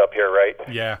porcupines up here, right?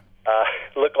 Yeah.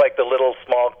 Look like the little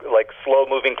small, like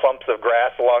slow-moving clumps of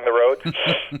grass along the road.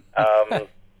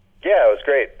 Yeah, it was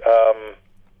great.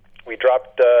 We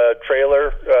dropped a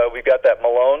trailer. We got that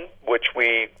Malone, which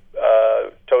we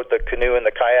towed the canoe and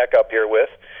the kayak up here with.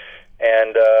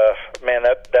 And, man,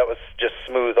 that was just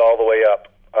smooth all the way up,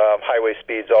 highway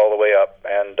speeds all the way up.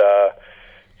 And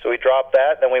so we dropped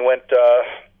that. Then we went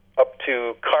up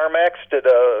to Carmex, did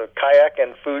a kayak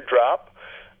and food drop.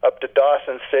 Up to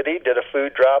Dawson City, did a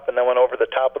food drop, and then went over the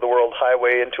top of the world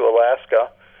highway into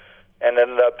Alaska, and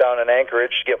ended up down in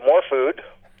Anchorage to get more food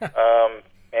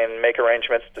and make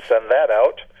arrangements to send that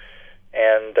out.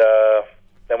 And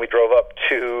then we drove up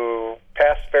to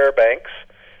past Fairbanks,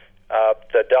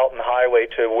 to Dalton Highway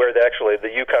to where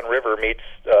the Yukon River meets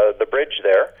the bridge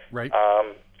there. Right.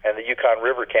 And the Yukon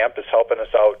River Camp is helping us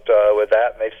out with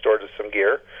that, and they've stored us some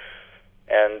gear.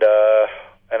 And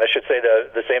I should say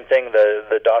the same thing,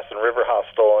 the Dawson River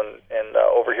Hostel and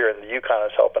over here in the Yukon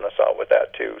is helping us out with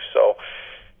that too. So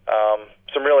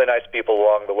some really nice people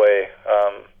along the way,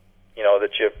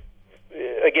 that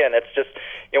again, it's just,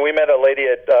 we met a lady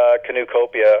at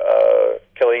Canoecopia,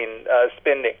 Colleen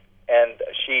Spinding, and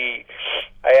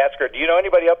I asked her, do you know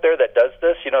anybody up there that does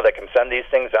this, that can send these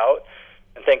things out?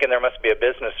 And thinking there must be a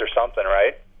business or something,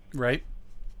 right? Right.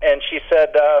 And she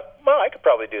said, well, I could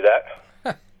probably do that.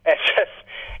 And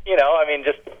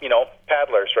just,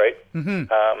 paddlers, right?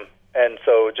 Mm-hmm. And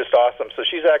so just awesome. So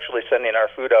she's actually sending our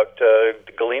food out to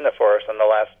Galena for us on the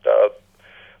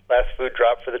last food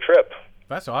drop for the trip.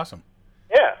 That's awesome.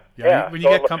 Yeah. When you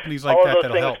get companies like that, that'll help.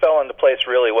 All those things fell into place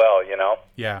really well,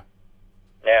 Yeah.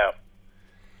 Yeah.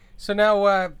 So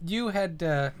now you had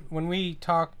when we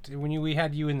talked, we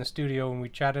had you in the studio and we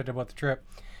chatted about the trip,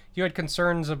 you had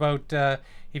concerns about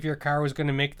if your car was going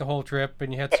to make the whole trip,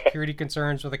 and you had security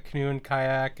concerns with a canoe and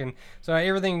kayak, and so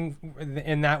everything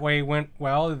in that way went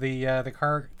well. The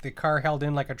car held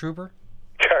in like a trooper.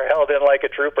 Car held in like a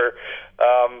trooper.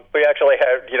 We actually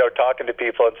had talking to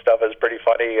people and stuff is pretty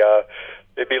funny.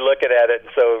 They'd be looking at it, and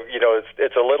so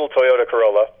it's a little Toyota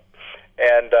Corolla.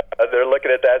 And they're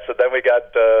looking at that. So then we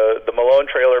got the Malone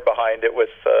trailer behind it with,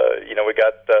 we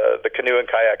got the canoe and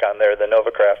kayak on there, the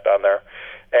Novacraft on there.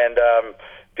 And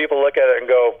people look at it and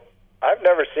go, I've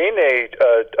never seen a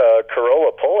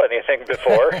Corolla pull anything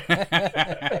before.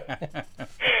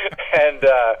 And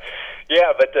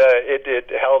but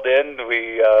it held in.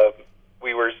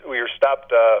 We were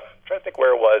stopped. I'm trying to think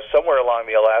where it was, somewhere along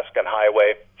the Alaskan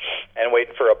Highway, and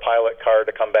waiting for a pilot car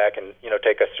to come back and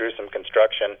take us through some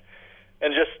construction.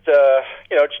 And just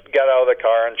got out of the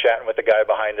car and chatting with the guy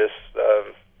behind us,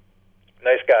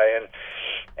 nice guy,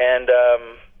 and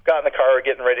got in the car,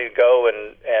 getting ready to go,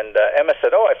 and Emma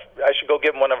said, "Oh, I should go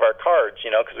give him one of our cards,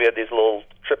 because we had these little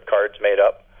trip cards made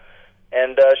up."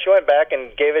 And she went back and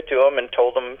gave it to him and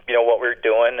told him, what we were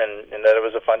doing and that it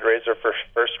was a fundraiser for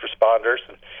first responders.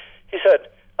 And he said,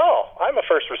 "Oh, I'm a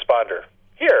first responder.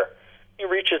 Here." He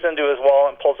reaches into his wallet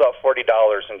and pulls out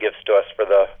 $40 and gives to us for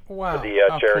the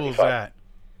How charity cool is fund. that?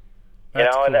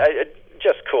 That's cool. And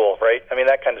just cool, right? I mean,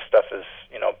 that kind of stuff is,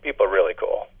 people are really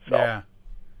cool. So. Yeah.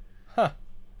 Huh.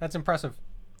 That's impressive.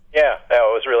 Yeah, it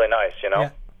was really nice,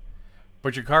 Yeah.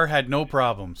 But your car had no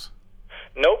problems.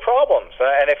 No problems.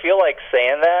 And I feel like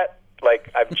saying that,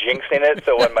 like I'm jinxing it,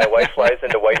 so when my wife flies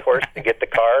into Whitehorse to get the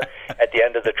car at the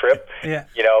end of the trip, Yeah.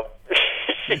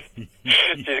 she's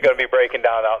going to be breaking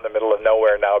down out in the middle of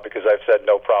nowhere now because I've said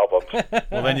no problems.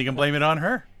 Well, then you can blame it on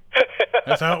her.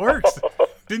 That's how it works.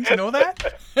 Didn't you know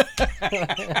that?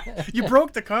 You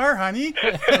broke the car, honey.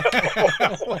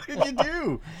 What did you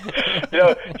do?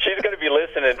 She's going to be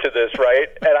listening to this, right?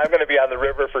 And I'm going to be on the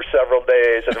river for several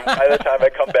days. And by the time I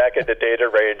come back into data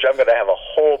range, I'm going to have a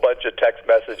whole bunch of text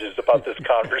messages about this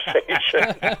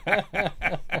conversation.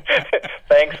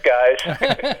 Thanks,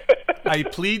 guys. I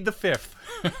plead the fifth.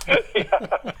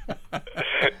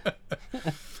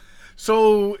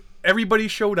 So everybody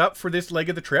showed up for this leg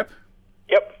of the trip?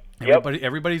 Yep.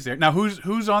 Everybody's there. Now,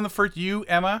 who's on the first? You,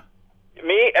 Emma?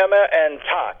 Me, Emma, and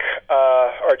Tak,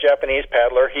 our Japanese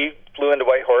paddler. He flew into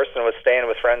Whitehorse and was staying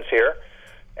with friends here.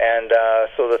 And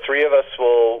so the three of us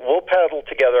will paddle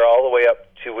together all the way up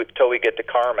till we get to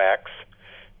Carmax.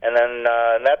 And then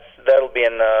that'll be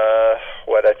in,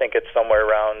 I think it's somewhere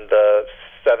around the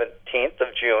 17th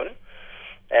of June.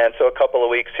 And so a couple of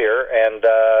weeks here, and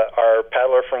our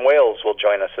paddler from Wales will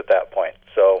join us at that point.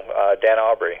 So Dan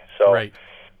Aubrey. So, right.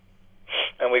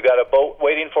 And we've got a boat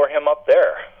waiting for him up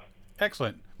there.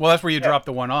 Excellent. Well, that's where you dropped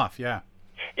the one off. Yeah.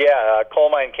 Yeah, Coal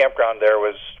Mine Campground there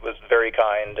was very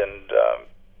kind, and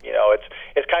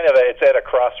it's kind of it's at a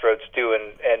crossroads too,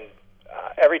 and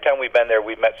every time we've been there,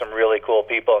 we've met some really cool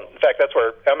people. In fact, that's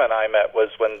where Emma and I met, was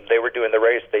when they were doing the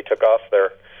race. They took off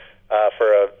there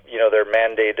for their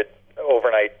mandated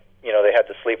overnight. They had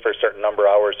to sleep for a certain number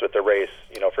of hours with the race,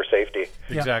 for safety.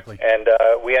 Exactly. And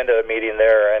we ended up meeting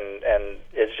there, and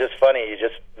it's just funny. You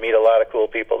just meet a lot of cool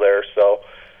people there. So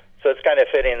it's kind of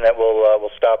fitting that we'll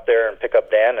stop there and pick up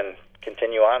Dan and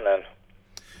continue on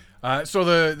then. So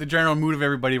the general mood of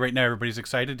everybody right now, everybody's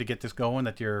excited to get this going,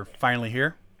 that you're finally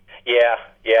here?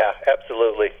 Yeah,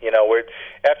 absolutely. We're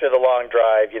after the long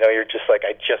drive. You're just like,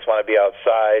 I just want to be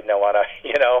outside, and I want to,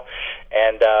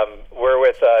 And we're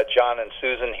with John and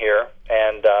Susan here,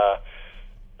 and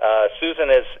Susan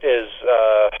is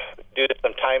due to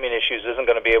some timing issues, isn't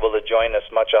going to be able to join us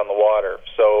much on the water.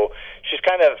 So she's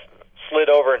kind of slid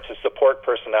over into support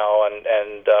personnel, and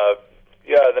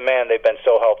they've been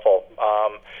so helpful.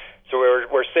 So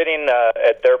we're sitting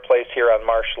at their place here on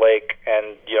Marsh Lake,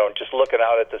 and just looking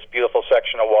out at this beautiful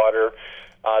section of water.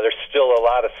 There's still a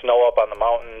lot of snow up on the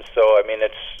mountains, so I mean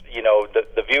it's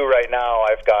the view right now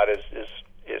I've got is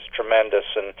tremendous,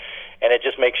 and it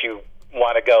just makes you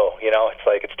want to go. It's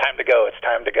like it's time to go. It's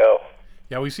time to go.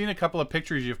 Yeah, we've seen a couple of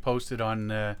pictures you've posted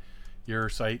on your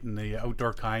site and the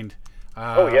Outdoor Kind.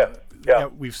 Yeah.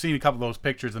 We've seen a couple of those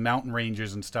pictures, the mountain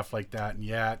ranges and stuff like that, and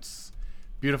it's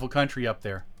beautiful country up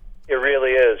there. It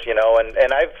really is,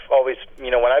 and I've always,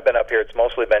 when I've been up here, it's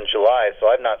mostly been July, so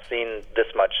I've not seen this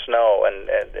much snow, and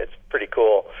it's pretty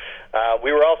cool.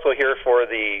 We were also here for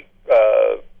the,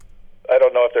 I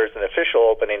don't know if there's an official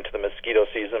opening to the mosquito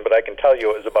season, but I can tell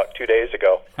you it was about 2 days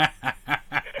ago.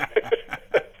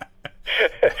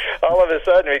 All of a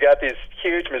sudden, we got these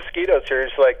huge mosquitoes here.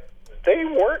 It's like, they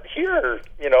weren't here,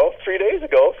 3 days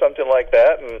ago, something like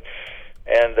that, and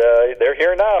they're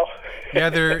here now. Yeah,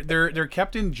 they're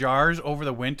kept in jars over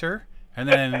the winter, and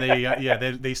then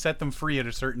they set them free at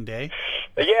a certain day.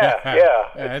 Yeah.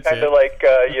 It's kind of like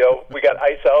we got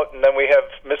ice out, and then we have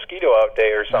mosquito out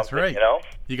day or something. That's right.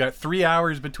 You got 3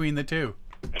 hours between the two.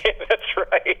 Yeah, that's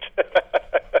right.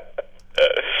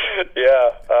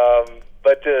 Yeah,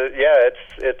 but it's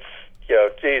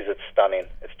it's stunning.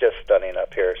 It's just stunning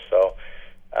up here. So.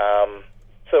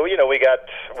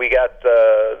 We got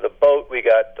the boat, we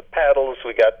got the paddles,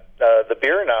 we got the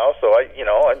beer now. So I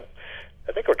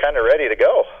think we're kind of ready to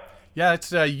go. Yeah,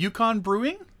 it's Yukon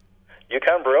Brewing.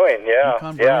 Yukon Brewing, yeah.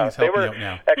 Yukon Brewing is helping out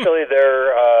now. Actually,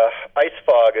 their Ice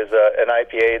Fog is an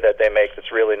IPA that they make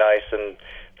that's really nice. And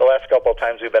the last couple of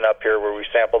times we've been up here, where we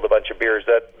sampled a bunch of beers,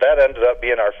 that ended up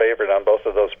being our favorite on both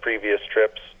of those previous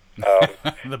trips.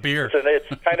 The beer. So it's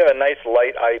kind of a nice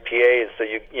light IPA. So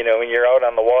when you're out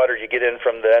on the water, you get in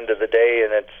from the end of the day,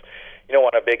 and you don't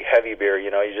want a big heavy beer. You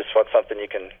just want something you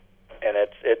can, and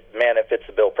it fits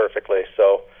the bill perfectly.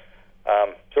 So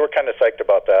we're kind of psyched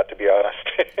about that, to be honest.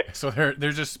 So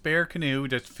there's a spare canoe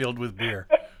that's filled with beer.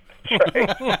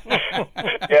 Right.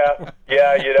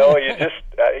 Yeah. You just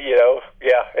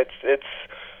it's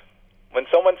when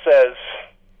someone says,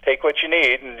 take what you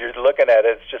need, and you're looking at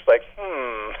it, it's just like,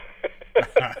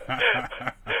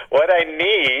 what I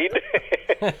need.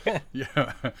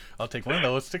 Yeah, I'll take one of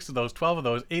those, 6 of those, 12 of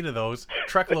those, 8 of those,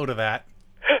 truckload of that.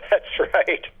 That's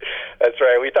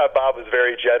right. We thought Bob was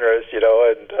very generous, and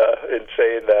in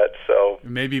saying that. So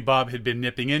maybe Bob had been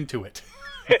nipping into it.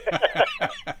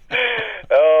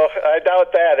 Oh, I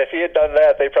doubt that. If he had done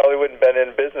that, they probably wouldn't have been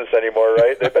in business anymore,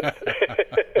 right?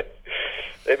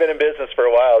 They've been in business for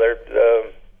a while. They're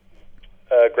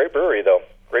great brewery, though.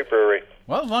 Great brewery.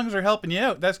 Well, as long as they're helping you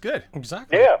out, that's good.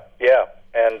 Exactly. Yeah.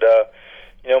 And,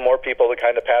 more people to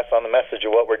kind of pass on the message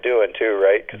of what we're doing, too,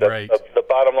 right? Because right. The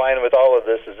bottom line with all of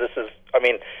this is,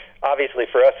 obviously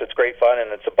for us it's great fun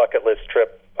and it's a bucket list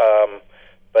trip.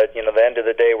 But, at the end of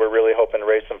the day, we're really hoping to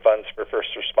raise some funds for first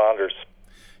responders.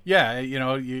 Yeah,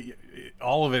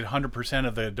 all of it, 100%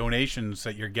 of the donations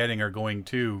that you're getting are going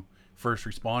to first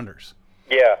responders.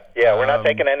 Yeah, we're not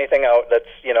taking anything out. That's,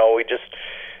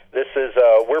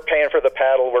 we're paying for the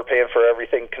paddle, we're paying for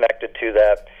everything connected to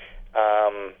that.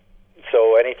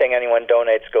 So anything anyone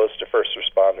donates goes to first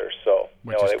responders. So,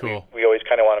 which is cool. We always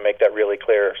kind of want to make that really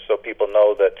clear so people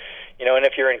know that, and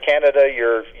if you're in Canada,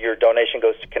 your donation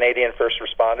goes to Canadian first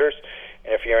responders,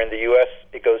 and if you're in the U.S.,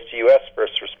 it goes to U.S.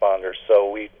 first responders. So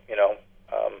we,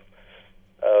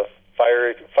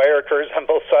 fire occurs on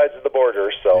both sides of the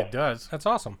border. So it does. That's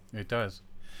awesome. It does.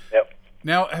 Yep.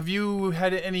 Now, have you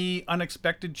had any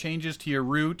unexpected changes to your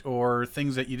route or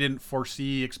things that you didn't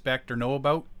foresee, expect, or know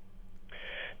about?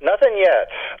 Nothing yet.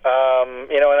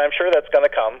 And I'm sure that's going to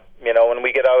come. When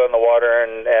we get out on the water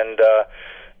and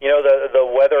the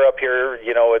weather up here,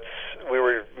 we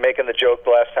were making the joke the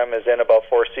last time is in about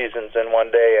 4 seasons in one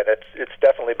day, and it's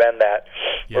definitely been that.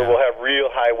 Yeah. Where we'll have real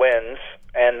high winds,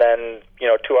 and then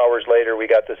 2 hours later we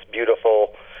got this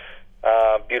beautiful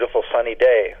sunny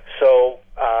day. So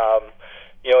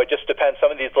it just depends.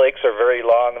 Some of these lakes are very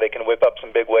long; they can whip up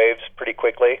some big waves pretty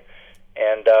quickly,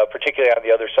 and particularly on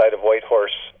the other side of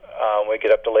Whitehorse, we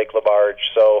get up to Lake Labarge.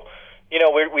 So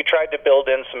we tried to build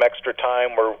in some extra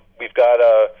time where we've got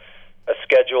a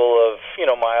schedule of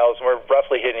miles, and we're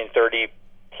roughly hitting 30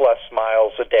 plus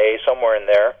miles a day, somewhere in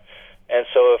there. And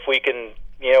so if we can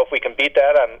beat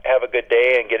that and have a good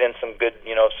day and get in some good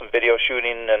some video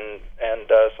shooting and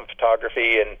some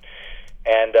photography and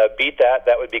beat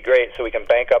that would be great. So we can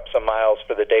bank up some miles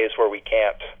for the days where we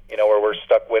can't, where we're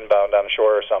stuck windbound on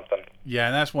shore or something. Yeah,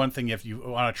 and that's one thing. If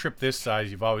you on a trip this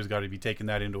size, you've always got to be taking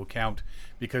that into account,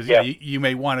 because you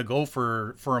may want to go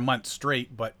for a month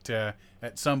straight, but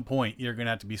at some point you're going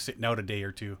to have to be sitting out a day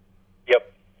or two.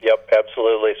 Yep,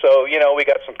 absolutely. So we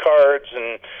got some cards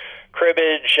and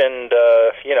cribbage, and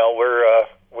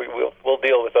we'll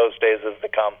deal with those days as they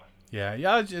come. Yeah.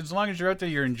 As long as you're out there,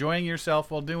 you're enjoying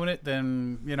yourself while doing it,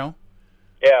 then Yeah.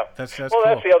 That's well, cool.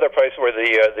 That's the other place where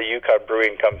the Yukon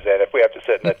Brewing comes in. If we have to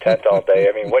sit in a tent all day,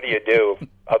 I mean, what do you do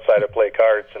outside of play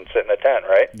cards and sit in a tent,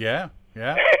 right? Yeah.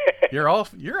 You're all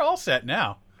set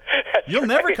now. You'll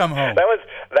never right. come home. That was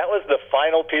the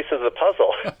final piece of the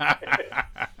puzzle.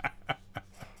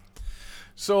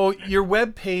 So your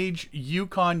webpage,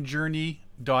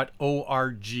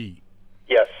 yukonjourney.org.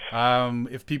 Yes.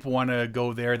 If people want to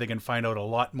go there, they can find out a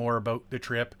lot more about the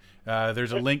trip.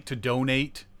 There's a link to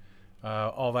donate.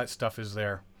 All that stuff is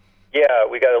there. Yeah,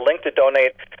 we got a link to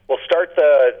donate. We'll start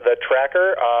the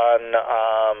tracker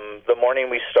on the morning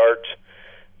we start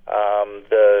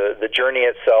the journey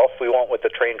itself. We won't with the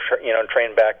train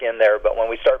back in there, but when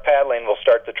we start paddling, we'll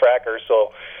start the tracker.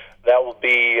 So that will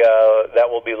be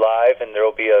live, and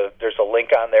there's a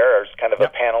link on there. There's kind of a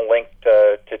panel link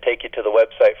to take you to the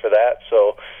website for that.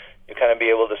 So you kind of be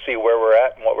able to see where we're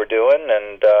at and what we're doing,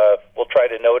 and we'll try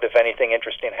to note if anything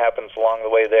interesting happens along the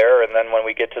way there. And then when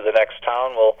we get to the next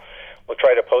town, we'll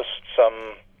try to post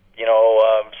some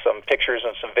pictures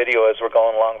and some video as we're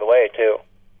going along the way too.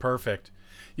 Perfect.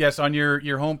 Yes, on your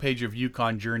homepage of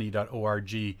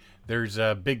yukonjourney.org, there's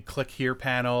a big click here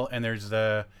panel, and there's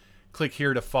the click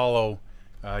here to follow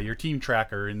your team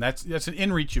tracker, and that's an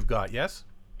inReach you've got, yes?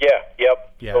 Yeah.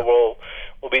 Yep. Yeah. So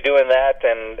we'll be doing that,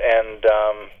 and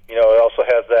it also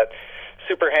has that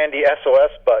super handy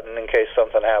SOS button in case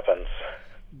something happens.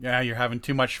 Yeah, you're having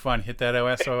too much fun. Hit that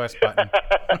SOS button.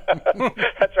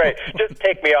 That's right. Just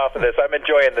take me off of this. I'm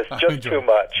enjoying this too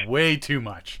much. Way too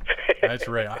much. That's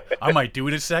right. I might do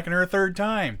it a second or a third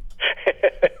time.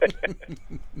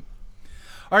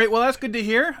 All right, well, that's good to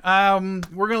hear.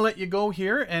 We're going to let you go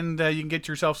here, and you can get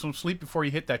yourself some sleep before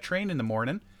you hit that train in the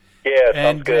morning. Yeah,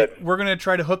 sounds good. We're going to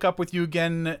try to hook up with you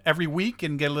again every week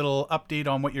and get a little update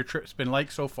on what your trip's been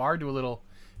like so far. Do a little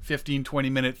 15,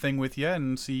 20-minute thing with you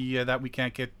and see that we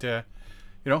can't get,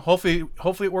 hopefully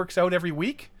it works out every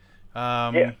week.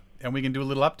 And we can do a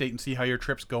little update and see how your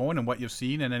trip's going and what you've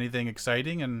seen and anything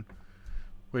exciting, and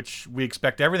which we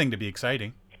expect everything to be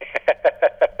exciting.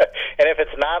 And if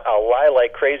it's not, I'll lie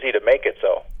like crazy to make it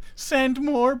so. Send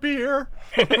more beer.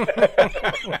 We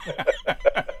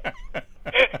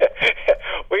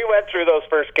went through those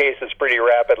first cases pretty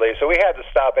rapidly, so we had to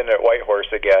stop in at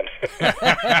Whitehorse again.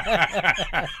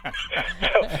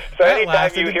 so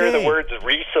anytime you hear the words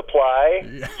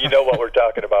resupply, you know what we're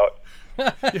talking about.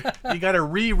 You got to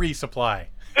resupply.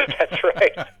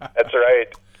 That's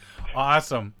right.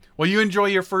 Awesome. Well, you enjoy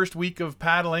your first week of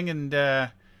paddling, and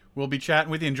we'll be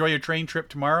chatting with you. Enjoy your train trip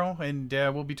tomorrow, and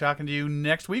we'll be talking to you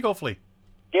next week, hopefully.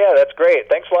 Yeah, that's great.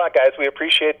 Thanks a lot, guys. We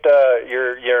appreciate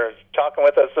your talking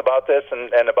with us about this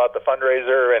and about the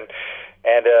fundraiser, and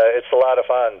it's a lot of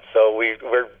fun. So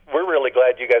we're really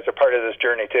glad you guys are part of this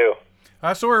journey too.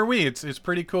 So are we. It's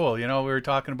pretty cool. We were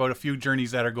talking about a few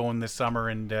journeys that are going this summer,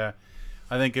 and I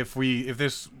think if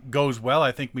this goes well,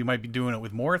 I think we might be doing it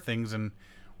with more things, and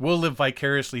we'll live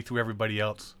vicariously through everybody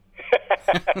else.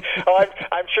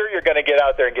 I'm sure you're going to get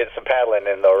out there and get some paddling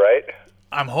in, though, right?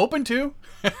 I'm hoping to.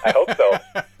 I hope so.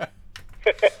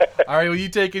 All right, well, you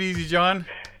take it easy, John.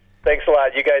 Thanks a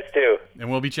lot. You guys too. And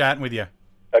we'll be chatting with you.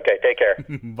 Okay, take care.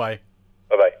 Bye.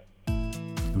 Bye-bye.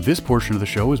 This portion of the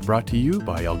show is brought to you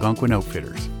by Algonquin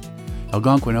Outfitters.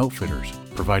 Algonquin Outfitters,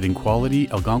 providing quality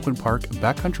Algonquin Park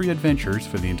backcountry adventures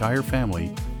for the entire family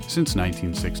since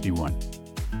 1961.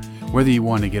 Whether you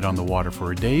want to get on the water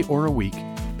for a day or a week,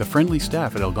 the friendly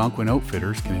staff at Algonquin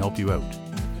Outfitters can help you out.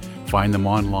 Find them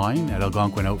online at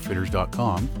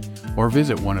algonquinoutfitters.com or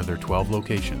visit one of their 12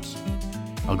 locations.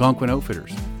 Algonquin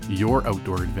Outfitters, your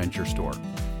outdoor adventure store,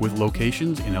 with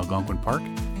locations in Algonquin Park,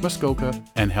 Muskoka,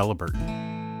 and Halliburton.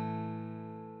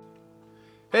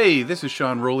 Hey, this is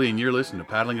Sean Rowley, and you're listening to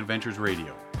Paddling Adventures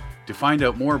Radio. To find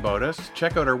out more about us,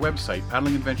 check out our website,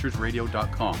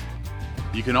 paddlingadventuresradio.com.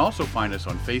 You can also find us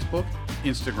on Facebook,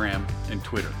 Instagram, and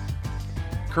Twitter.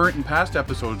 Current and past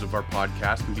episodes of our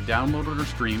podcast can be downloaded or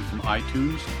streamed from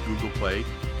iTunes, Google Play,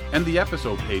 and the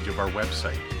episode page of our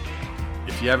website.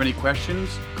 If you have any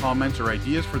questions, comments, or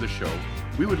ideas for the show,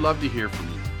 we would love to hear from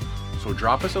you. So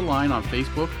drop us a line on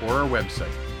Facebook or our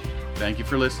website. Thank you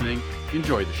for listening.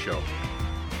 Enjoy the show.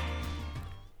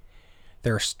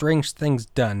 There are strange things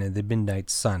done in the midnight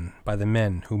sun by the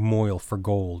men who moil for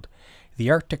gold.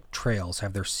 The Arctic trails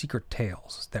have their secret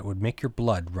tales that would make your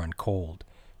blood run cold.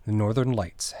 The northern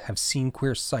lights have seen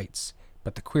queer sights,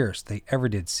 but the queerest they ever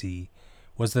did see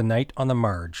was the night on the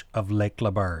marge of Lake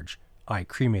Labarge. I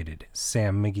cremated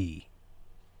Sam McGee.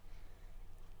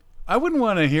 I wouldn't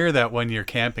want to hear that when you're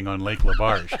camping on Lake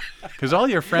Labarge, because all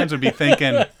your friends would be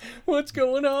thinking, "What's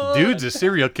going on? Dude's a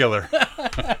serial killer."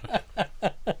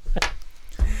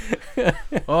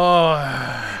 Oh,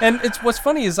 And what's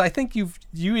funny is I think you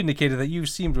indicated that you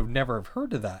seem to have never have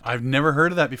heard of that. I've never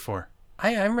heard of that before.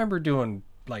 I remember doing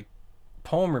like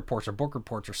poem reports or book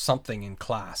reports or something in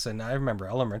class, and I remember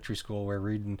elementary school where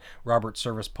reading Robert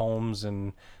Service poems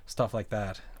and stuff like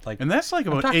that. Like, And that's like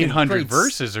about talking 800 grades.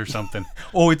 verses or something.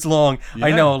 oh, it's long. I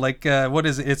Yeah. know. Like, what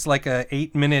is it? It's like a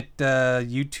 8-minute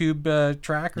YouTube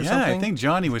track or Yeah, something. I think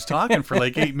Johnny was talking for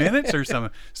like 8 minutes or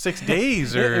something, 6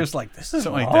 days or it was like, this is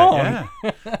something long.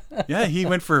 like that. Yeah, yeah. He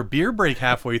went for a beer break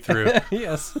halfway through.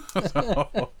 Yes.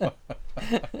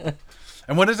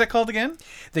 And what is that called again?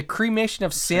 The Cremation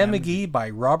of Sam McGee by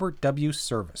Robert W.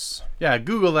 Service. Yeah,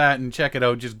 Google that and check it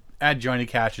out. Just add Johnny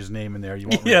Cash's name in there. You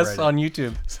won't Yes, regret on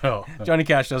YouTube. it. So, Johnny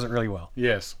Cash does it really well.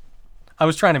 yes. I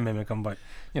was trying to mimic him, but,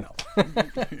 you know. I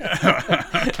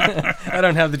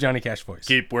don't have the Johnny Cash voice.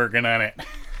 Keep working on it.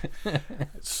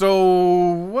 So,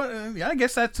 what? Yeah, I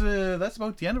guess that's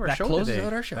about the end of our That show closes today.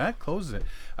 out our show. That closes it.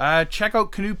 Check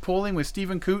out Canoe Polling with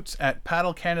Stephen Coots at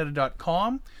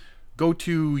paddlecanada.com. Go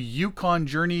to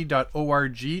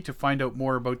yukonjourney.org to find out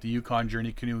more about the Yukon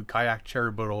Journey Canoe Kayak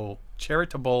Charitable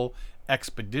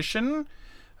Expedition.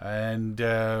 And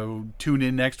tune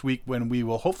in next week when we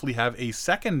will hopefully have a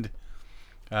second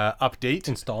update.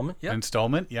 Installment, yeah.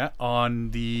 Installment, yeah,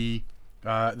 on the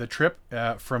trip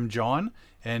from John.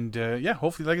 And yeah,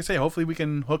 hopefully, like I say, hopefully we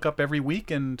can hook up every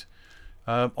week and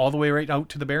all the way right out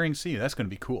to the Bering Sea. That's going to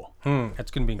be cool.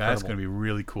 That's going to be incredible. That's going to be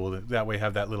really cool. That way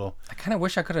have that little... I kind of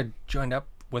wish I could have joined up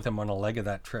with him on a leg of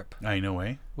that trip. I know,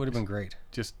 eh? Would have been great.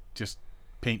 Just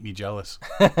paint me jealous.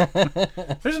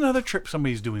 There's another trip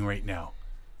somebody's doing right now.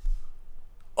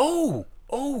 Oh,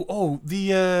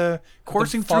 the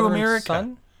Coursing The Through father and America.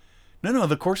 son? No,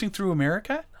 the Coursing Through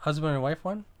America? Husband and wife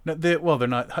one? No, they're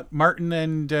not. Martin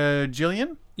and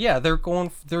Jillian? Yeah, they're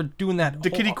doing that. The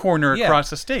whole- kitty corner yeah, across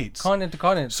the states. continent to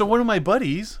continent. So one of my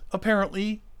buddies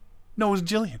apparently knows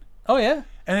Jillian. Oh, yeah.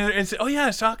 And said, oh yeah, I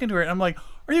was talking to her. And I'm like,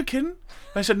 are you kidding? And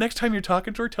I said, next time you're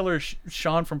talking to her, tell her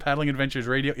Sean from Paddling Adventures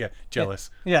Radio. Yeah, jealous.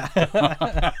 Yeah.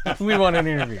 We want an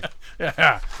interview.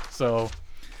 Yeah. So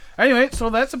anyway, so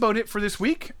that's about it for this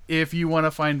week. If you want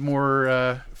to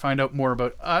find out more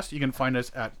about us, you can find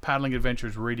us at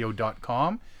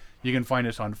paddlingadventuresradio.com. You can find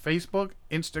us on Facebook,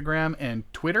 Instagram, and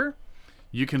Twitter.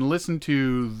 You can listen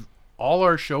to all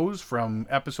our shows from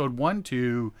episode 1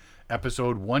 to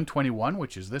episode 121,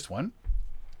 which is this one,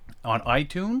 on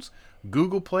iTunes,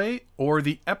 Google Play, or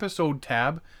the episode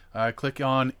tab. Click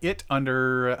on it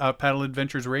under Paddle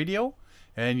Adventures Radio,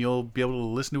 and you'll be able to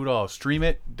listen to it all. Stream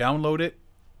it, download it,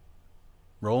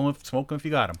 roll them, smoke them if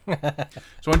you got them.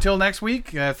 So until next week,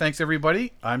 thanks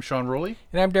everybody. I'm Sean Rowley.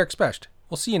 And I'm Derek Specht.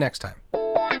 We'll see you next time.